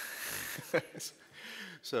U.S.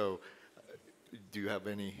 So, do you have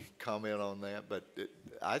any comment on that? But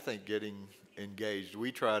I think getting engaged,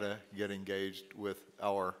 we try to get engaged with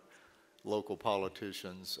our local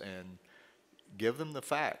politicians and give them the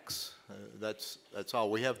facts. That's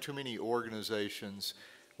all. We have too many organizations,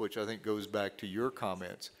 which I think goes back to your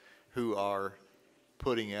comments, who are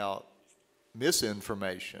putting out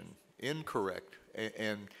misinformation, incorrect,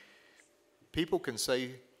 and people can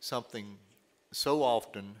say something so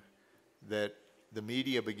often that the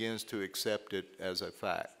media begins to accept it as a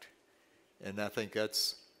fact. And I think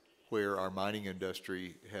that's where our mining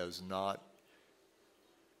industry has not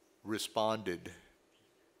responded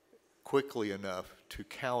quickly enough to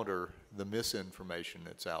counter the misinformation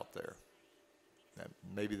that's out there.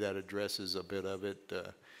 Maybe that addresses a bit of it.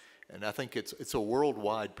 And I think it's a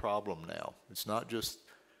worldwide problem now. It's not just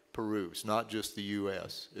Peru, it's not just the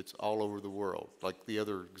U.S., it's all over the world. Like the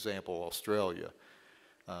other example, Australia.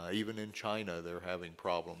 Even in China, they're having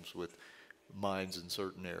problems with mines in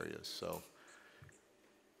certain areas. So.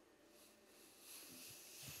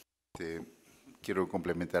 Quiero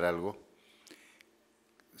complementar algo.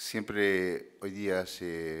 Siempre hoy día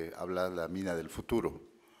se habla de la mina del futuro.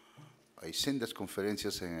 Hay sendas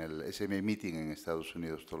conferencias en el SM Meeting en Estados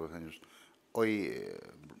Unidos todos los años. Hoy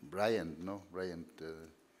Brian, ¿no?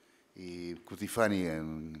 Y Cutifani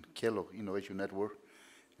en Kellogg Innovation Network,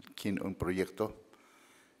 un proyecto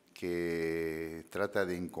que trata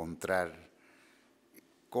de encontrar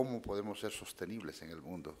cómo podemos ser sostenibles en el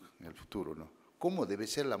mundo, en el futuro, ¿no? ¿Cómo debe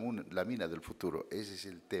ser la mina del futuro? Ese es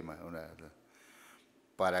el tema.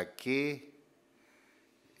 ¿Para qué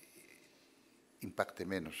impacte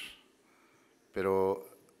menos? Pero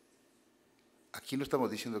aquí no estamos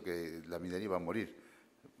diciendo que la minería va a morir.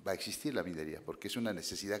 Va a existir la minería porque es una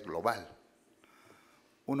necesidad global.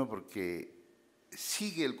 Uno, porque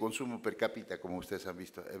sigue el consumo per cápita, como ustedes han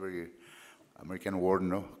visto, every American War,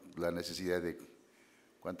 ¿no? La necesidad de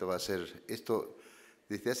cuánto va a ser. Esto,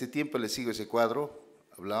 desde hace tiempo les sigo ese cuadro,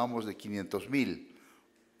 hablábamos de 500,000,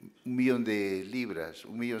 1 millón de libras,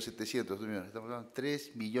 1.700.000, 2 millones, estamos hablando de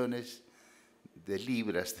 3 millones de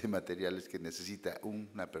libras de materiales que necesita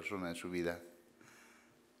una persona en su vida,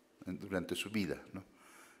 durante su vida, ¿no?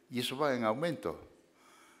 Y eso va en aumento.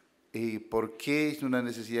 ¿Y por qué es una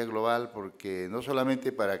necesidad global? Porque no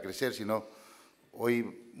solamente para crecer, sino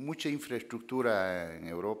hoy mucha infraestructura en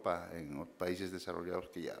Europa, en los países desarrollados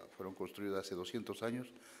que ya fueron construidos hace 200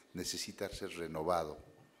 años, necesita ser renovado.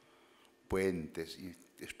 Puentes,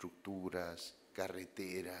 estructuras,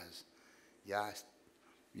 carreteras, ya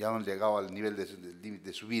han llegado al nivel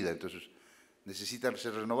de su vida, entonces necesitan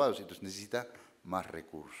ser renovados, entonces necesita más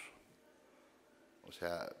recursos. O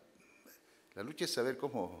sea, la lucha es saber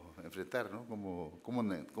cómo enfrentar, ¿no?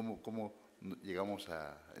 Cómo llegamos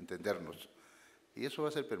a entendernos. Y eso va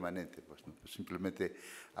a ser permanente, pues, ¿no? Simplemente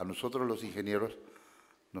a nosotros los ingenieros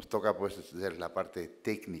nos toca pues hacer la parte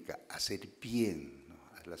técnica, hacer bien, ¿no?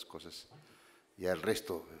 Las cosas. Y al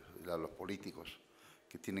resto, a los políticos,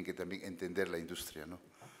 que tienen que también entender la industria, ¿no?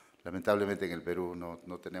 Lamentablemente en el Perú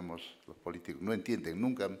no tenemos, los políticos no entienden,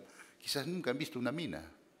 quizás nunca han visto una mina,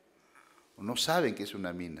 o no saben qué es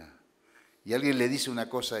una mina. Y alguien le dice una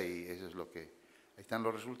cosa y eso es lo que, ahí están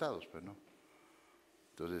los resultados, pues, ¿no?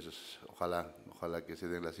 Entonces, ojalá que se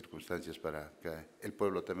den las circunstancias para que el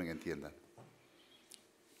pueblo también entienda.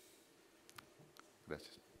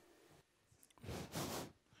 Gracias.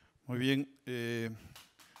 Muy bien.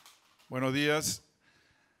 Buenos días.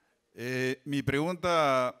 Mi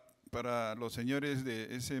pregunta para los señores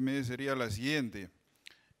de SME sería la siguiente.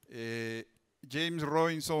 James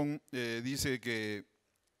Robinson dice que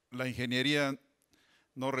la ingeniería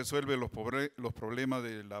no resuelve los problemas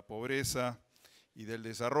de la pobreza y del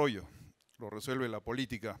desarrollo, lo resuelve la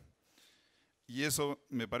política. Y eso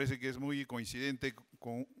me parece que es muy coincidente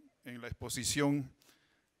en la exposición.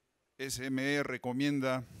 SME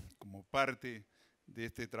recomienda, como parte de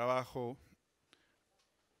este trabajo,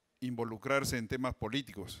 involucrarse en temas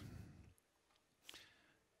políticos.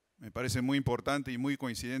 Me parece muy importante y muy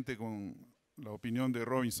coincidente con la opinión de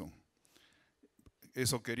Robinson.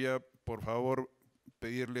 Eso quería, por favor,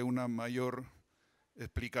 pedirle una mayor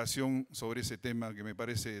explicación sobre ese tema que me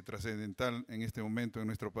parece trascendental en este momento en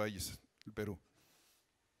nuestro país, el Perú.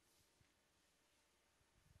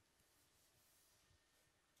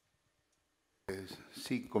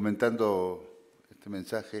 Sí, comentando este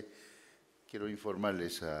mensaje, quiero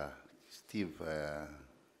informarles a Steve,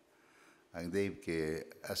 a Dave, que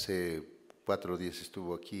hace 4 días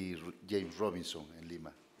estuvo aquí James Robinson en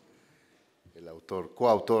Lima, el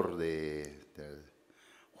coautor de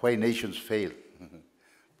Why Nations Fail,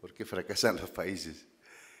 ¿por qué fracasan los países?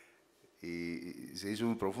 Y se hizo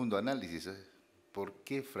un profundo análisis, ¿eh? ¿Por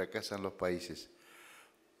qué fracasan los países?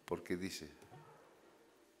 Porque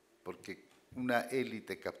una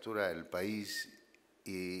élite captura el país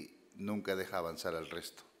y nunca deja avanzar al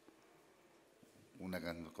resto. Una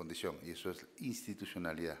condición, y eso es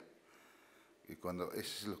institucionalidad. Y eso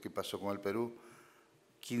es lo que pasó con el Perú,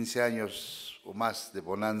 15 años o más de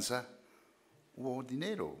bonanza, hubo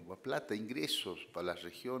dinero, hubo plata, ingresos para las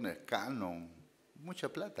regiones, canon, mucha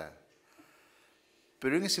plata.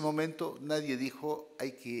 Pero en ese momento nadie dijo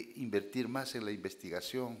hay que invertir más en la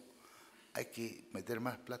investigación, hay que meter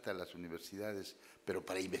más plata a las universidades, pero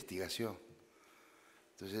para investigación.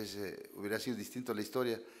 Entonces hubiera sido distinto la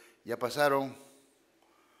historia. Ya pasaron,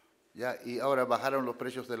 y ahora bajaron los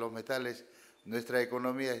precios de los metales, nuestra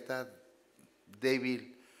economía está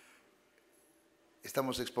débil,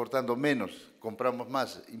 estamos exportando menos, compramos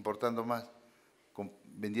más, importando más,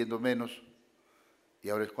 vendiendo menos. Y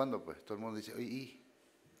ahora es cuando, pues, todo el mundo dice, oye,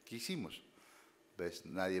 ¿qué hicimos? ¿Ves?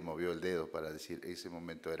 Nadie movió el dedo para decir, ese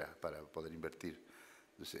momento era para poder invertir.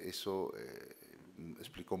 Entonces, eso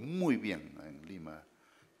explicó muy bien en Lima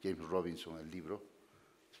James Robinson, el libro.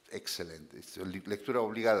 Excelente. Lectura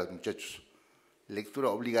obligada, muchachos. Lectura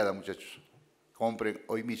obligada, muchachos. Compren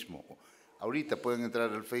hoy mismo. Ahorita pueden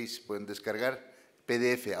entrar al Face, pueden descargar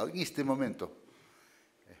PDF en este momento.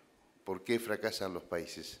 ¿Por qué fracasan los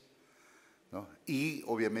países? ¿No? Y,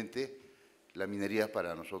 obviamente, la minería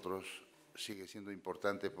para nosotros sigue siendo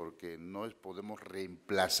importante porque no podemos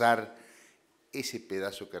reemplazar ese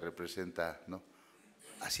pedazo que representa, ¿no?,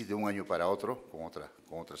 así de un año para otro con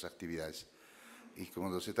otras actividades. Y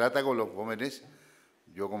cuando se trata con los jóvenes,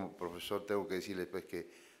 yo como profesor tengo que decirles, pues,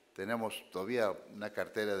 que tenemos todavía una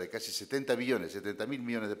cartera de casi 70 mil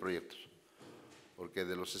millones de proyectos, porque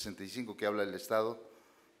de los 65 que habla el Estado,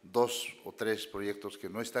 2 o 3 proyectos que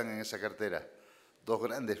no están en esa cartera, 2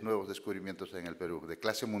 grandes nuevos descubrimientos en el Perú, de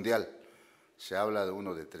clase mundial. Se habla de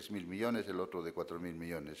uno de 3.000 millones, el otro de 4.000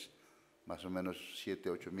 millones, más o menos 7,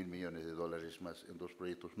 8 mil millones de dólares más en 2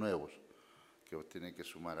 proyectos nuevos que tienen que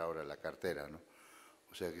sumar ahora a la cartera, ¿no?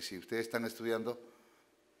 O sea que si ustedes están estudiando,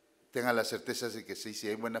 tengan la certeza de que si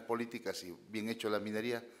hay buenas políticas y bien hecho la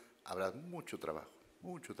minería, habrá mucho trabajo,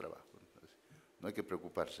 mucho trabajo. No hay que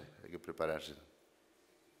preocuparse, hay que prepararse.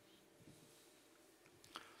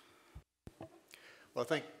 Well, I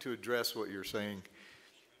think to address what you're saying,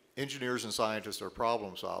 engineers and scientists are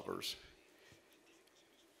problem solvers.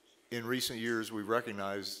 In recent years, we've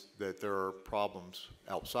recognized that there are problems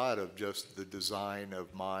outside of just the design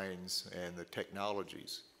of mines and the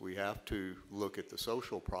technologies. We have to look at the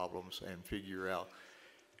social problems and figure out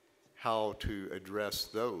how to address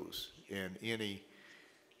those in any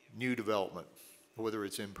new development, whether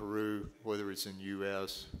it's in Peru, whether it's in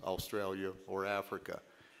US, Australia, or Africa.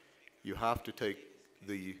 You have to take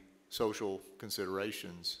the social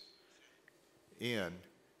considerations in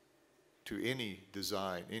to any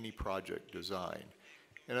design, any project design.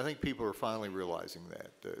 And I think people are finally realizing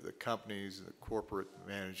that, the companies, the corporate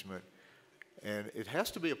management, and it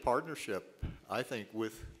has to be a partnership, I think,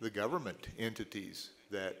 with the government entities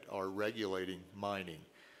that are regulating mining.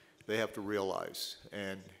 They have to realize,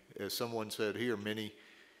 and as someone said here, many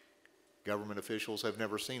Government officials have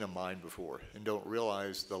never seen a mine before and don't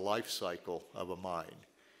realize the life cycle of a mine.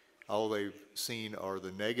 All they've seen are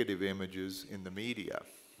the negative images in the media.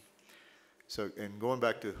 So, and going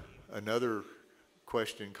back to another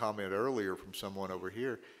question, comment earlier from someone over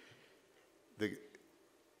here, the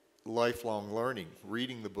lifelong learning,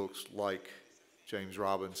 reading the books like James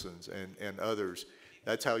Robinson's and others,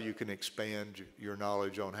 that's how you can expand your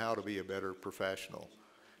knowledge on how to be a better professional.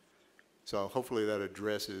 So hopefully that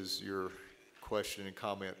addresses your question and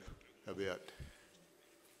comment a bit.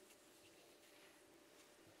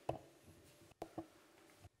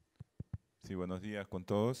 Sí, buenos días con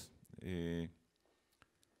todos.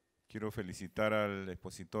 Quiero felicitar al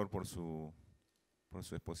expositor por su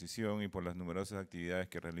exposición y por las numerosas actividades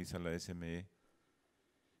que realiza la SME.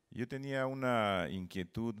 Yo tenía una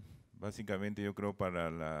inquietud, básicamente yo creo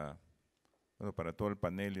para todo el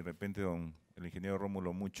panel y de repente el ingeniero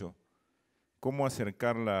Rómulo Mucho, cómo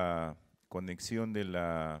acercar la conexión de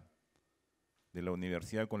la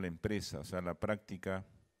universidad con la empresa, o sea, la práctica,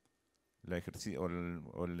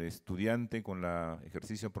 o el estudiante con el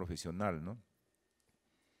ejercicio profesional, ¿no?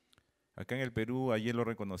 Acá en el Perú, ayer lo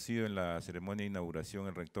reconocido en la ceremonia de inauguración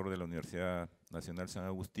el rector de la Universidad Nacional San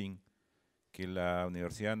Agustín, que la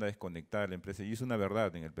universidad anda desconectada de la empresa, y es una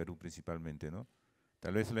verdad en el Perú principalmente, ¿no?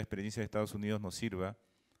 Tal vez la experiencia de Estados Unidos nos sirva.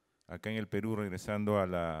 Acá en el Perú, regresando a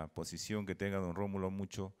la posición que tenga don Rómulo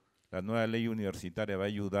Mucho, la nueva ley universitaria va a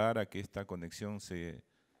ayudar a que esta conexión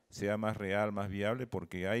sea más real, más viable,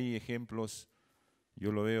 porque hay ejemplos,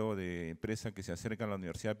 yo lo veo, de empresas que se acercan a la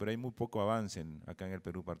universidad, pero hay muy poco avance acá en el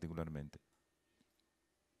Perú particularmente.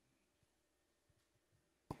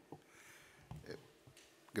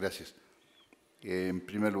 Gracias. En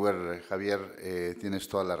primer lugar, Javier, tienes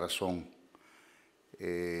toda la razón.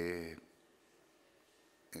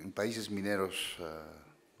 En países mineros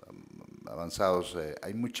avanzados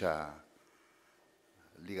hay mucha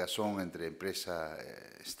ligazón entre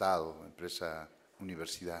empresa-estado,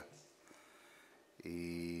 empresa-universidad.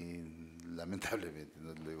 Y lamentablemente,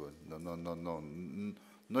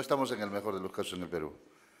 no estamos en el mejor de los casos en el Perú.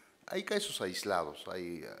 Hay casos aislados,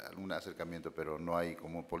 hay algún acercamiento, pero no hay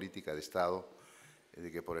como política de Estado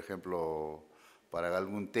de que, por ejemplo, para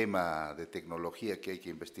algún tema de tecnología que hay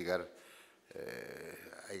que investigar,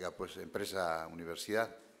 haya pues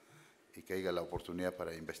empresa-universidad y que haya la oportunidad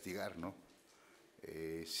para investigar, ¿no?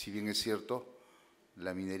 Si bien es cierto,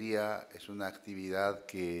 la minería es una actividad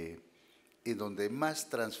en donde más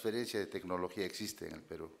transferencia de tecnología existe en el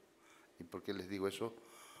Perú. ¿Y por qué les digo eso?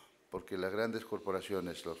 Porque las grandes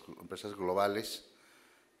corporaciones, las empresas globales,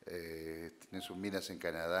 tienen sus minas en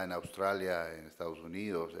Canadá, en Australia, en Estados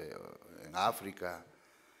Unidos, en África,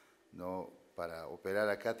 ¿no? Para operar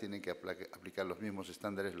acá tienen que aplicar los mismos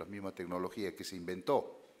estándares, la misma tecnología que se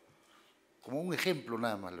inventó. Como un ejemplo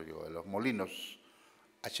nada más lo digo, de los molinos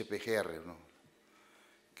HPGR, ¿no?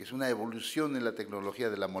 Que es una evolución en la tecnología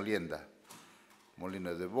de la molienda.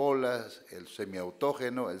 Molinos de bolas, el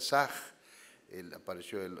semiautógeno, el SAG,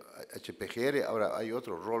 apareció el HPGR, ahora hay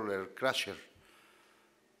otro, Roller Crusher.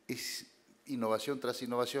 Es innovación tras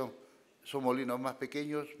innovación. Son molinos más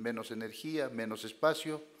pequeños, menos energía, menos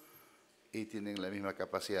espacio y tienen la misma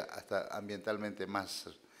capacidad, hasta ambientalmente más.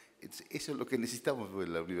 Eso es lo que necesitamos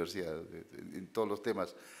en la universidad, en todos los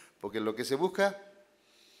temas, porque lo que se busca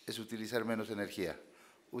es utilizar menos energía,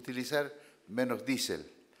 utilizar menos diésel,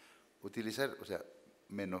 utilizar, o sea,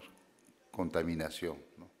 menos contaminación,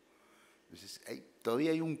 ¿no? Entonces,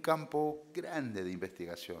 todavía hay un campo grande de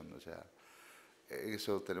investigación, o sea,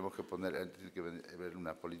 eso tenemos que tiene que ver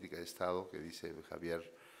una política de Estado que dice Javier,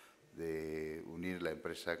 de unir la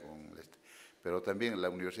empresa con pero también la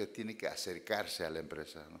universidad tiene que acercarse a la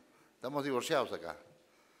empresa, ¿no? Estamos divorciados acá.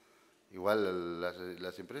 Igual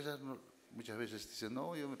las empresas muchas veces dicen,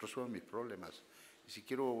 no, yo me resuelvo mis problemas. Y si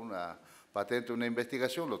quiero una patente, una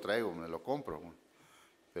investigación, lo traigo, me lo compro, ¿no?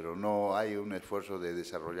 Pero no hay un esfuerzo de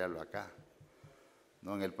desarrollarlo acá,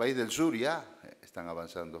 ¿no? En el país del sur ya están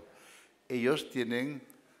avanzando. Ellos tienen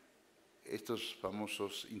estos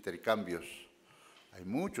famosos intercambios. Hay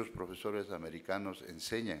muchos profesores americanos que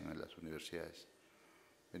enseñan en las universidades.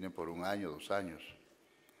 Vienen por 1 año, 2 años.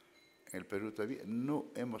 En el Perú todavía no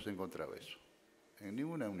hemos encontrado eso, en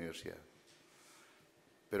ninguna universidad.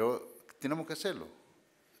 Pero tenemos que hacerlo,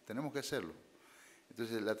 tenemos que hacerlo.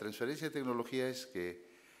 Entonces, la transferencia de tecnología es que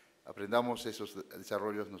aprendamos esos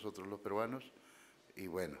desarrollos nosotros los peruanos y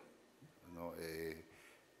bueno, ¿no?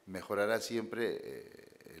 Mejorará siempre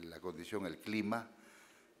la condición, el clima,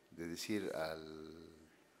 de decir a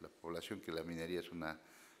la población que la minería es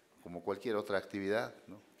como cualquier otra actividad,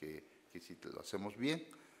 ¿no? que si lo hacemos bien,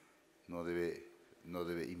 no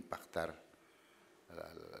debe impactar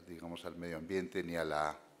digamos, al medio ambiente ni a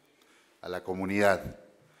la comunidad.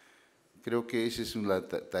 Creo que esa es una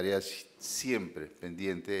tarea siempre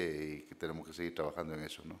pendiente y que tenemos que seguir trabajando en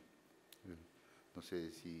eso, ¿no? No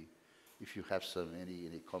sé si, if you have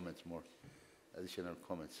any comments, more additional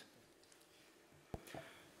comments.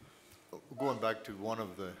 Going back to one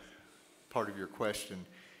of the part of your question,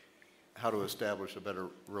 how to establish a better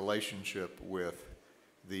relationship with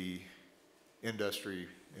the industry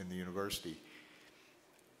in the university.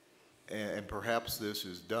 And perhaps this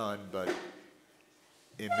is done, but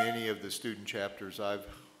in many of the student chapters I've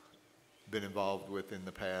been involved with in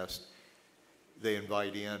the past, they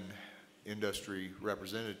invite in industry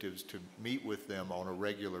representatives to meet with them on a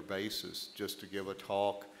regular basis, just to give a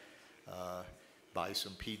talk, buy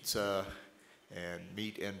some pizza, and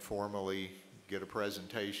meet informally, get a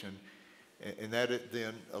presentation. And that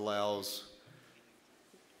then allows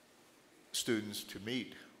students to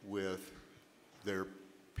meet with their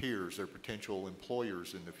peers, their potential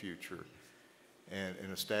employers in the future, and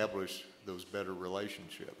establish those better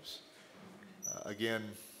relationships. Again,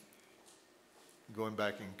 going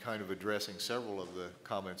back and kind of addressing several of the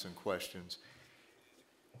comments and questions,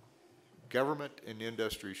 government and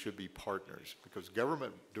industry should be partners because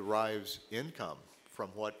government derives income from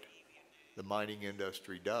what the mining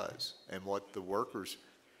industry does and what the workers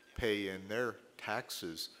pay in their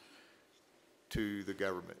taxes to the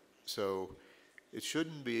government. So it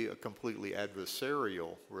shouldn't be a completely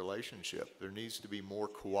adversarial relationship. There needs to be more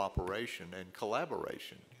cooperation and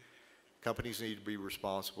collaboration. Companies need to be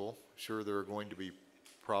responsible. Sure, there are going to be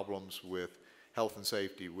problems with health and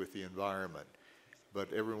safety, with the environment,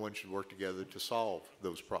 but everyone should work together to solve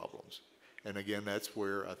those problems. And again, that's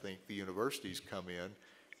where I think the universities come in.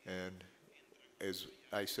 And as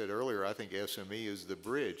I said earlier, I think SME is the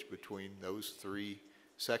bridge between those three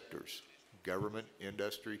sectors: government,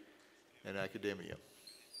 industry, and academia.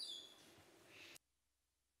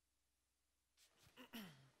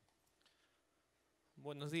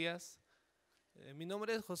 Buenos días. Mi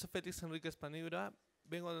nombre es José Félix Enríquez Panibra.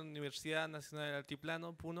 Vengo de la Universidad Nacional del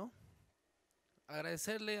Altiplano, Puno.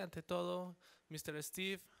 Agradecerle ante todo, Mr.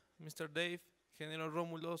 Steve, Mr. Dave, Ingeniero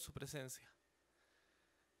Rómulo, su presencia.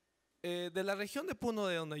 De la región de Puno,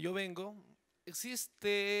 de donde yo vengo,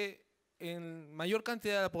 existe en mayor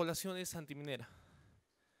cantidad de la población es antiminera.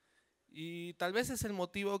 Y tal vez es el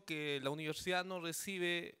motivo que la universidad no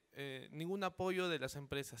recibe ningún apoyo de las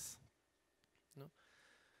empresas, ¿no?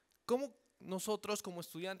 ¿Cómo nosotros como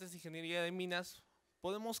estudiantes de ingeniería de minas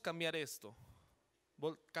podemos cambiar esto?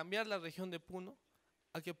 Cambiar la región de Puno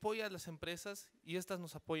a que apoye a las empresas y estas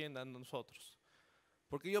nos apoyen a nosotros.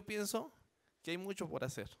 Porque yo pienso que hay mucho por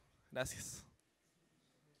hacer. Gracias.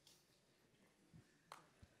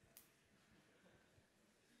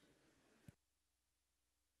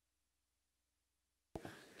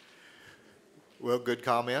 Well, good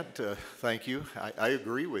comment. Thank you. I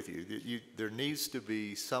agree with you. There needs to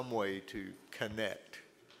be some way to connect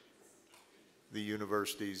the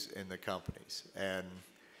universities and the companies. And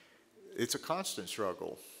it's a constant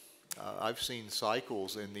struggle. I've seen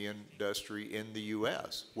cycles in the industry in the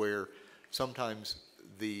U.S. where sometimes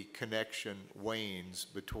the connection wanes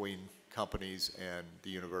between companies and the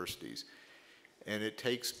universities. And it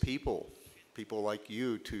takes people like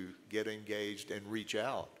you to get engaged and reach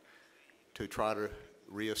out to try to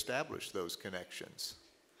reestablish those connections.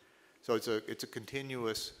 So it's a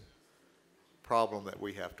continuous problem that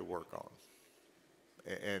we have to work on.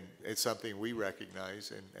 And it's something we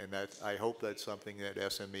recognize, and that I hope that's something that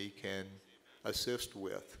SME can assist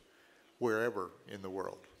with wherever in the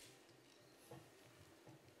world.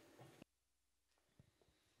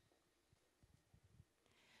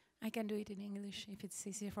 I can do it in English if it's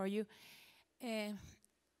easier for you. In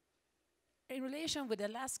relation with the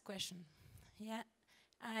last question, yeah,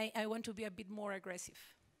 I want to be a bit more aggressive.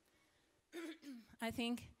 I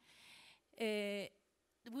think it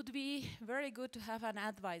would be very good to have an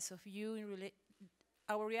advice of you.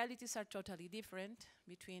 Our realities are totally different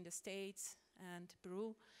between the States and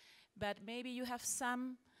Peru, but maybe you have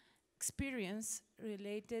some experience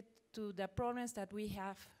related to the problems that we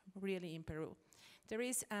have really in Peru. There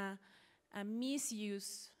is a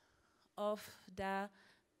misuse of the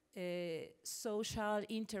social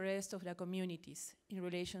interest of the communities in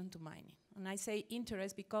relation to mining. And I say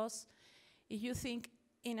interest because if you think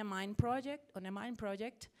in a mine project,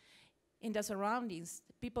 in the surroundings,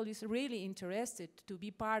 people is really interested to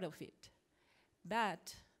be part of it.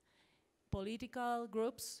 But political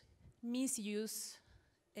groups misuse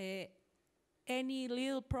any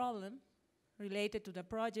little problem related to the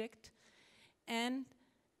project, and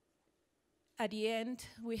at the end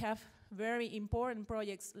we have very important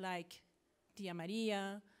projects like Tia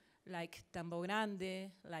Maria, like Tambo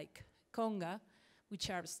Grande, like Conga, which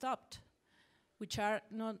are stopped, which are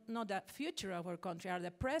not the future of our country, are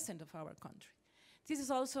the present of our country. This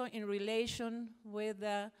is also in relation with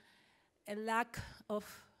a lack of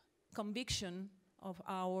conviction of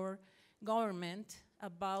our government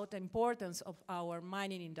about the importance of our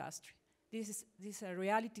mining industry. This is a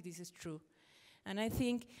reality, this is true. And I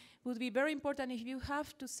think it would be very important if you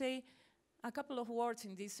have to say a couple of words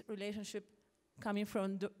in this relationship coming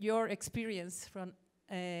from your experience, from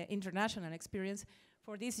international experience,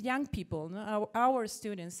 for these young people, no? Our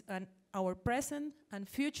students, and our present and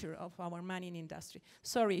future of our mining industry.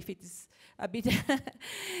 Sorry if it is a bit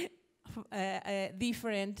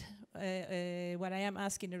different what I am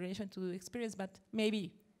asking in relation to experience, but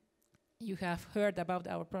maybe you have heard about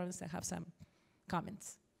our problems and have some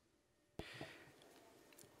comments.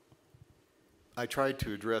 I tried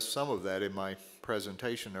to address some of that in my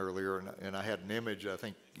presentation earlier, and I had an image I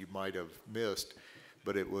think you might have missed,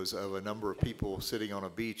 but it was of a number of people sitting on a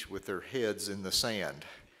beach with their heads in the sand.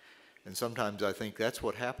 And sometimes I think that's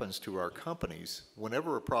what happens to our companies.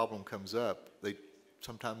 Whenever a problem comes up, they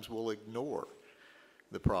sometimes will ignore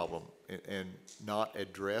the problem and not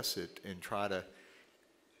address it and try to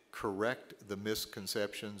correct the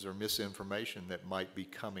misconceptions or misinformation that might be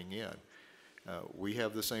coming in. We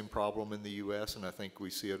have the same problem in the US, and I think we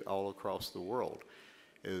see it all across the world,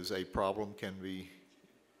 is a problem can be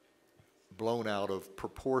blown out of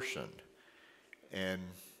proportion, and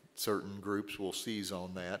certain groups will seize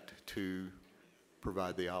on that to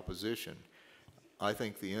provide the opposition. I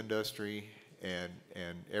think the industry and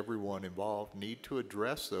everyone involved need to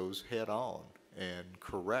address those head on and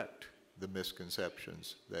correct the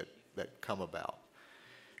misconceptions that come about.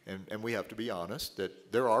 And we have to be honest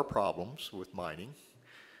that there are problems with mining.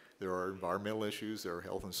 There are environmental issues, there are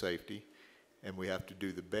health and safety, and we have to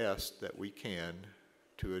do the best that we can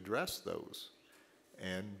to address those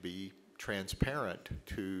and be transparent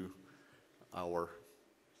to our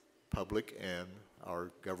public and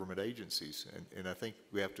our government agencies. And I think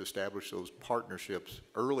we have to establish those partnerships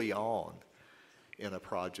early on in a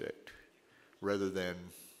project rather than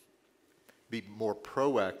be more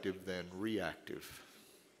proactive than reactive.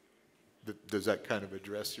 Does that kind of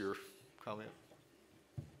address your comment?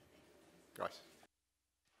 Guys.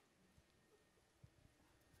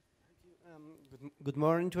 Good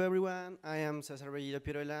morning to everyone. I am Cesar Bellida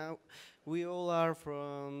Pirola. We all are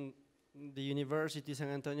from the University San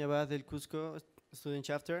Antonio Abad del Cusco student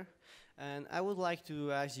chapter. And I would like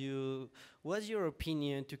to ask you, what's your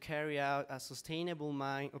opinion to carry out a sustainable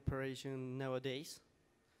mine operation nowadays?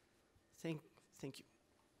 Thank you.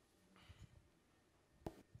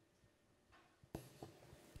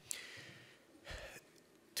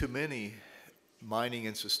 To many, mining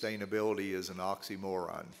and sustainability is an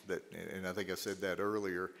oxymoron, and I think I said that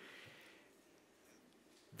earlier.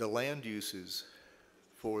 The land uses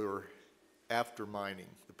for after mining,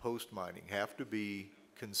 the post-mining, have to be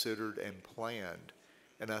considered and planned,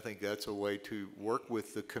 and I think that's a way to work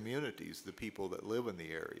with the communities, the people that live in the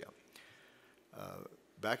area.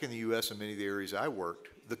 Back in the U.S. and many of the areas I worked,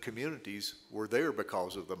 the communities were there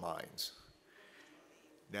because of the mines.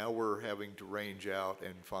 Now we're having to range out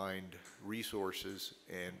and find resources,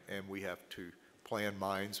 and we have to plan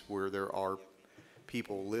mines where there are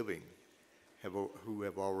people living who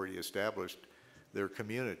have already established their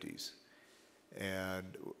communities. And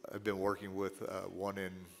I've been working with one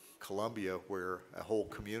in Colombia where a whole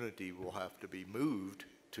community will have to be moved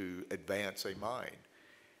to advance a mine.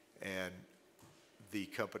 And the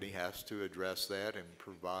company has to address that and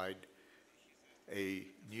provide a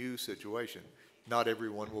new situation. Not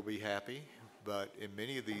everyone will be happy, but in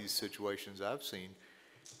many of these situations I've seen,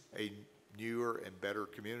 a newer and better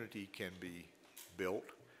community can be built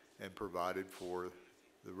and provided for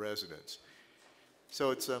the residents. So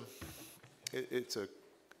it's a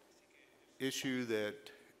issue that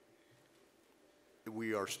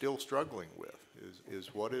we are still struggling with,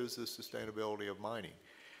 is what is the sustainability of mining?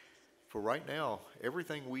 For right now,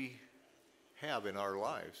 everything we have in our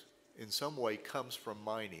lives in some way comes from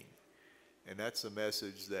mining. And that's the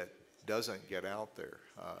message that doesn't get out there.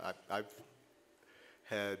 I've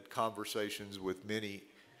had conversations with many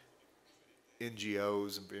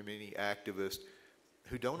NGOs and many activists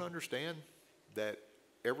who don't understand that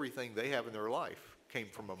everything they have in their life came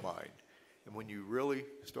from a mine. And when you really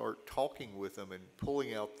start talking with them and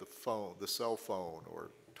pulling out the cell phone, or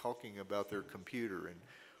talking about their computer and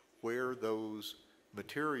where those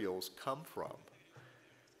materials come from,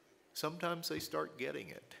 sometimes they start getting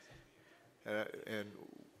it. And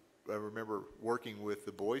I remember working with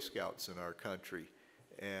the Boy Scouts in our country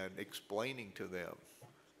and explaining to them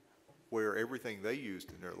where everything they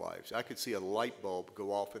used in their lives. I could see a light bulb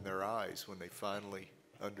go off in their eyes when they finally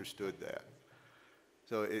understood that.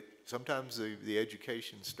 So sometimes the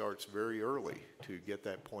education starts very early to get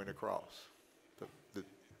that point across.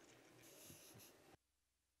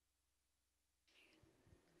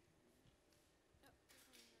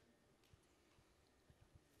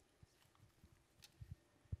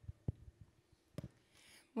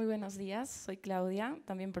 Muy buenos días, soy Claudia,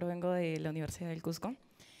 también provengo de la Universidad del Cusco.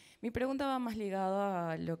 Mi pregunta va más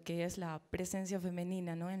ligada a lo que es la presencia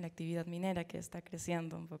femenina, ¿no?, en la actividad minera, que está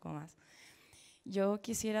creciendo un poco más. Yo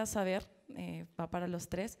quisiera saber, va para los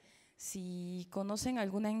tres, si conocen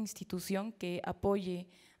alguna institución que apoye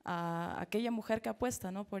a aquella mujer que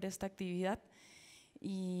apuesta, ¿no?, por esta actividad.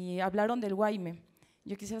 Y hablaron del Guayme.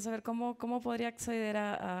 Yo quisiera saber cómo podría acceder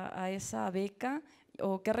a esa beca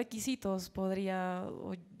o qué requisitos podría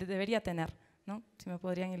o debería tener, ¿no? Si me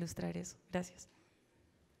podrían ilustrar eso. Gracias.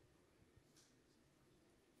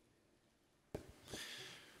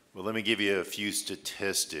 Well, let me give you a few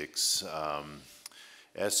statistics.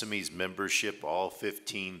 SME's membership, all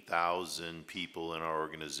 15,000 people in our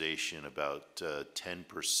organization, about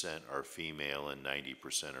 10% are female and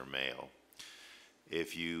 90% are male.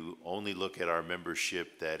 If you only look at our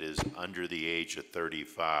membership that is under the age of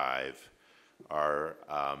 35, our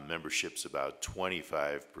membership's about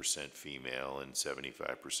 25% female and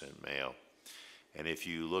 75% male. And if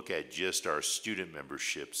you look at just our student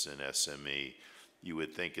memberships in SME, you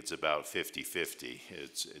would think it's about 50-50.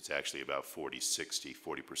 It's actually about 40-60,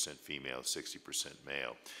 40% female, 60%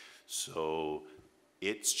 male. So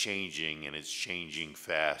it's changing, and it's changing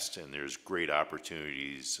fast, and there's great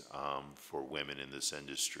opportunities for women in this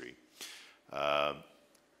industry.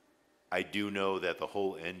 I do know that the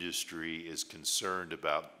whole industry is concerned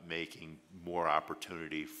about making more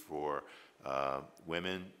opportunity for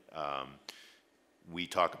women. We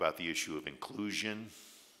talk about the issue of inclusion,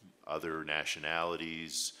 other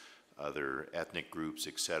nationalities, other ethnic groups,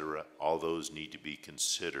 etc. All those need to be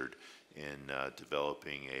considered in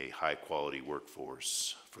developing a high-quality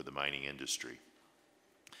workforce for the mining industry.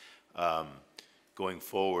 Going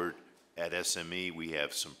forward, at SME, we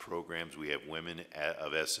have some programs. We have Women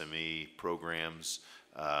of SME programs.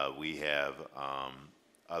 We have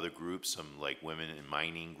other groups, some like women in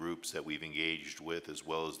mining groups that we've engaged with, as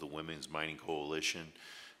well as the Women's Mining Coalition.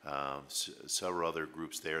 Several other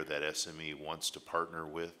groups there that SME wants to partner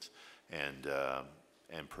with and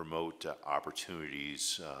promote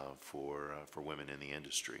opportunities for women in the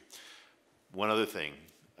industry. One other thing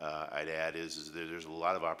I'd add is that there's a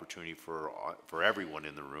lot of opportunity for everyone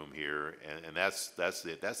in the room here, and that's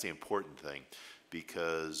the important thing,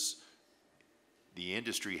 because the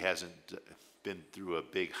industry hasn't been through a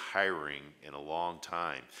big hiring in a long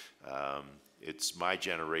time. It's my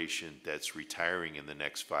generation that's retiring in the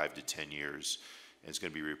next 5 to 10 years, and it's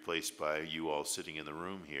going to be replaced by you all sitting in the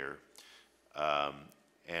room here.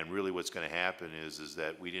 And really what's going to happen is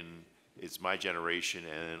that it's my generation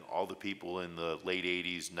and all the people in the late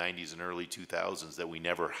 80s, 90s, and early 2000s that we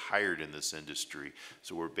never hired in this industry.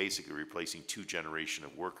 So we're basically replacing 2 generations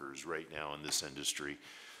of workers right now in this industry.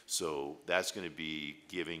 So that's going to be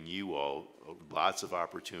giving you all lots of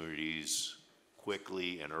opportunities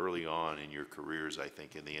quickly and early on in your careers, I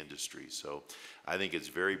think, in the industry. So I think it's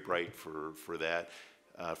very bright for that,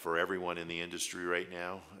 for everyone in the industry right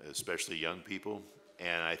now, especially young people.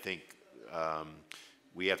 And I think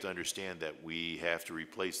we have to understand that we have to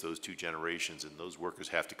replace those 2 generations, and those workers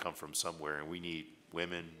have to come from somewhere, and we need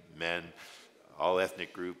women, men, all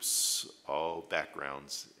ethnic groups, all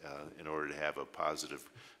backgrounds, in order to have a positive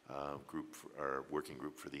group or working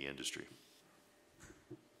group for the industry.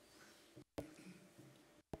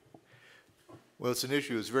 Well, it's an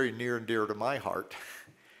issue that's very near and dear to my heart.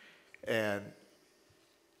 And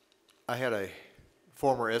I had a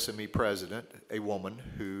former SME president, a woman,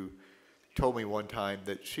 who told me one time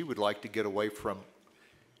that she would like to get away from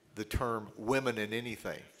the term women in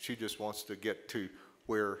anything. She just wants to get to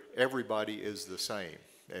where everybody is the same.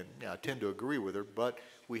 And I tend to agree with her, but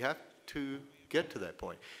we have to get to that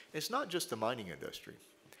point. It's not just the mining industry.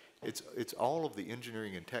 It's all of the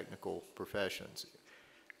engineering and technical professions.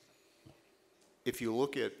 If you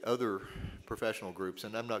look at other professional groups,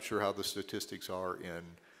 and I'm not sure how the statistics are in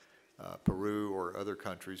Peru or other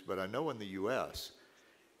countries, but I know in the US,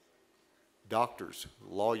 doctors,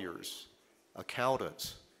 lawyers,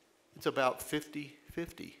 accountants, it's about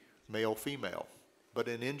 50-50, male, female. But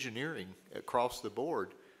in engineering, across the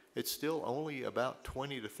board, it's still only about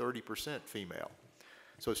 20 to 30% female.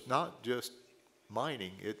 So it's not just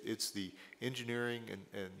mining, it's the engineering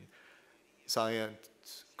and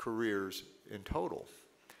science careers in total.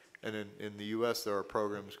 And in the U.S., there are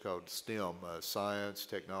programs called STEM, science,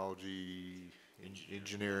 technology,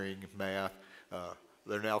 engineering, math.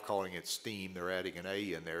 They're now calling it STEAM. They're adding an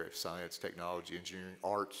A in there, science, technology, engineering,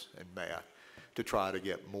 arts, and math, to try to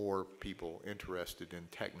get more people interested in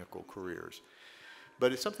technical careers.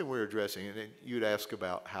 But it's something we're addressing. And you'd ask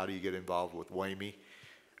about how do you get involved with WAMI.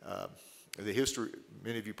 The history,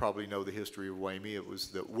 many of you probably know the history of WAMI. It was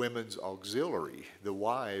the Women's Auxiliary, the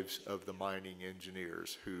wives of the mining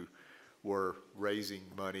engineers who were raising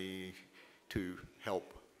money to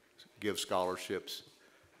help give scholarships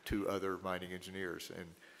to other mining engineers. And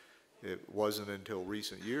it wasn't until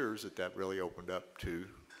recent years that that really opened up to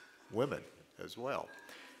women as well.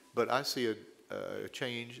 But I see a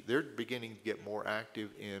change. They're beginning to get more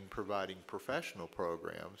active in providing professional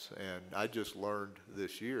programs. And I just learned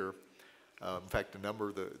this year, in fact, a number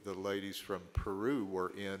of the ladies from Peru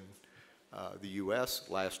were in the U.S.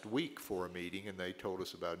 last week for a meeting, and they told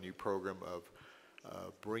us about a new program of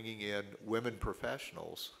bringing in women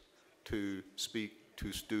professionals to speak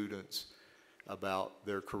to students about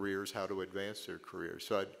their careers, how to advance their careers.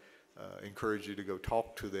 So I'd encourage you to go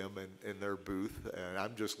talk to them in their booth, and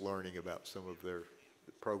I'm just learning about some of their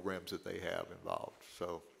programs that they have involved.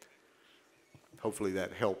 So hopefully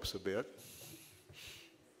that helps a bit.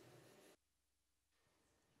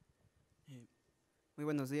 Muy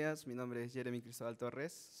buenos días, mi nombre es Jeremy Cristóbal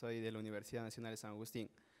Torres, soy de la Universidad Nacional de San Agustín.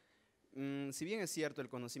 Si bien es cierto, el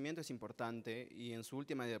conocimiento es importante y en su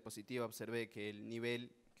última diapositiva observé que el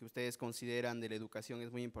nivel que ustedes consideran de la educación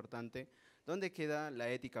es muy importante, ¿dónde queda la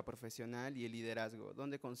ética profesional y el liderazgo?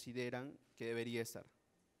 ¿Dónde consideran que debería estar?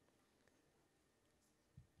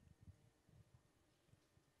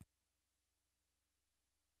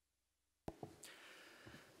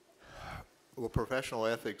 Well, professional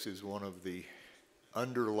ethics is one of the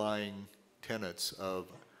underlying tenets of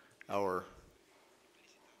our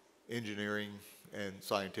engineering and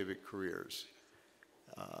scientific careers.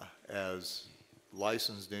 As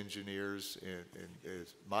licensed engineers, and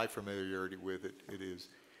as my familiarity with it, it is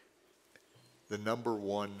the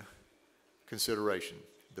 #1 consideration,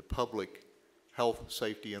 the public health,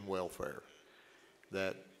 safety, and welfare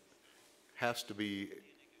that has to be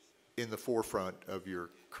in the forefront of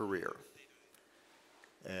your career.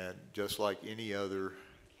 And just like any other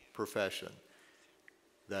profession,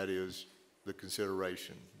 that is the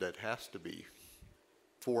consideration that has to be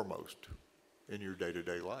foremost in your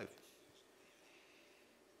day-to-day life.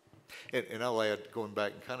 And I'll add, going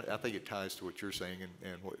back, and I think it ties to what you're saying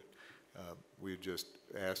and what we had just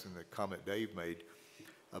asked in the comment Dave made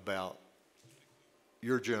about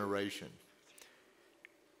your generation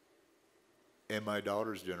and my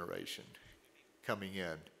daughter's generation coming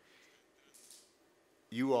in.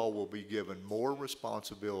 You all will be given more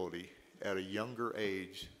responsibility at a younger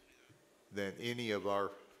age than any of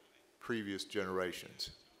our previous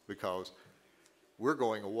generations, because we're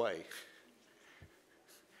going away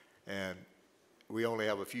and we only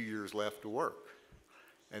have a few years left to work,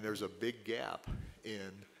 and there's a big gap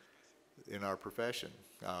in our profession.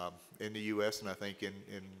 In the U.S. and I think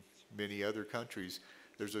in many other countries,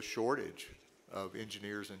 there's a shortage of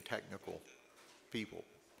engineers and technical people.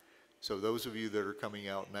 So those of you that are coming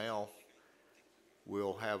out now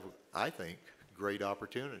will have, I think, great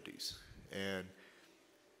opportunities. And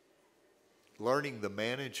learning the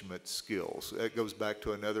management skills, that goes back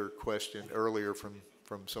to another question earlier from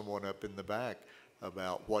someone up in the back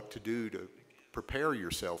about what to do to prepare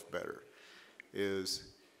yourself better, is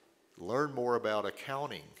learn more about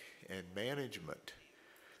accounting and management,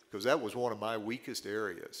 because that was one of my weakest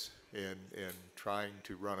areas in trying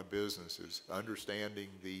to run a business, is understanding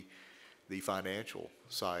the financial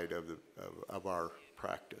side of our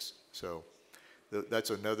practice. So that's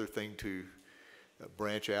another thing to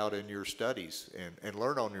branch out in your studies and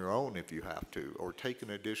learn on your own if you have to, or take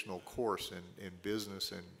an additional course in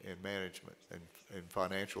business and management and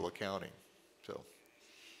financial accounting. So.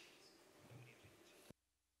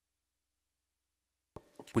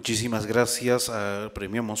 Muchísimas gracias.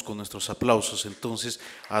 Premiamos con nuestros aplausos entonces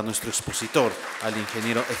a nuestro expositor, al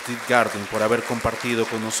ingeniero Gardner, por haber compartido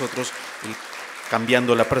con nosotros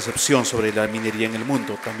cambiando la percepción sobre la minería en el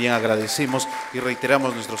mundo. También agradecemos y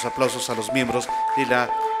reiteramos nuestros aplausos a los miembros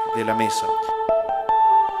de la mesa.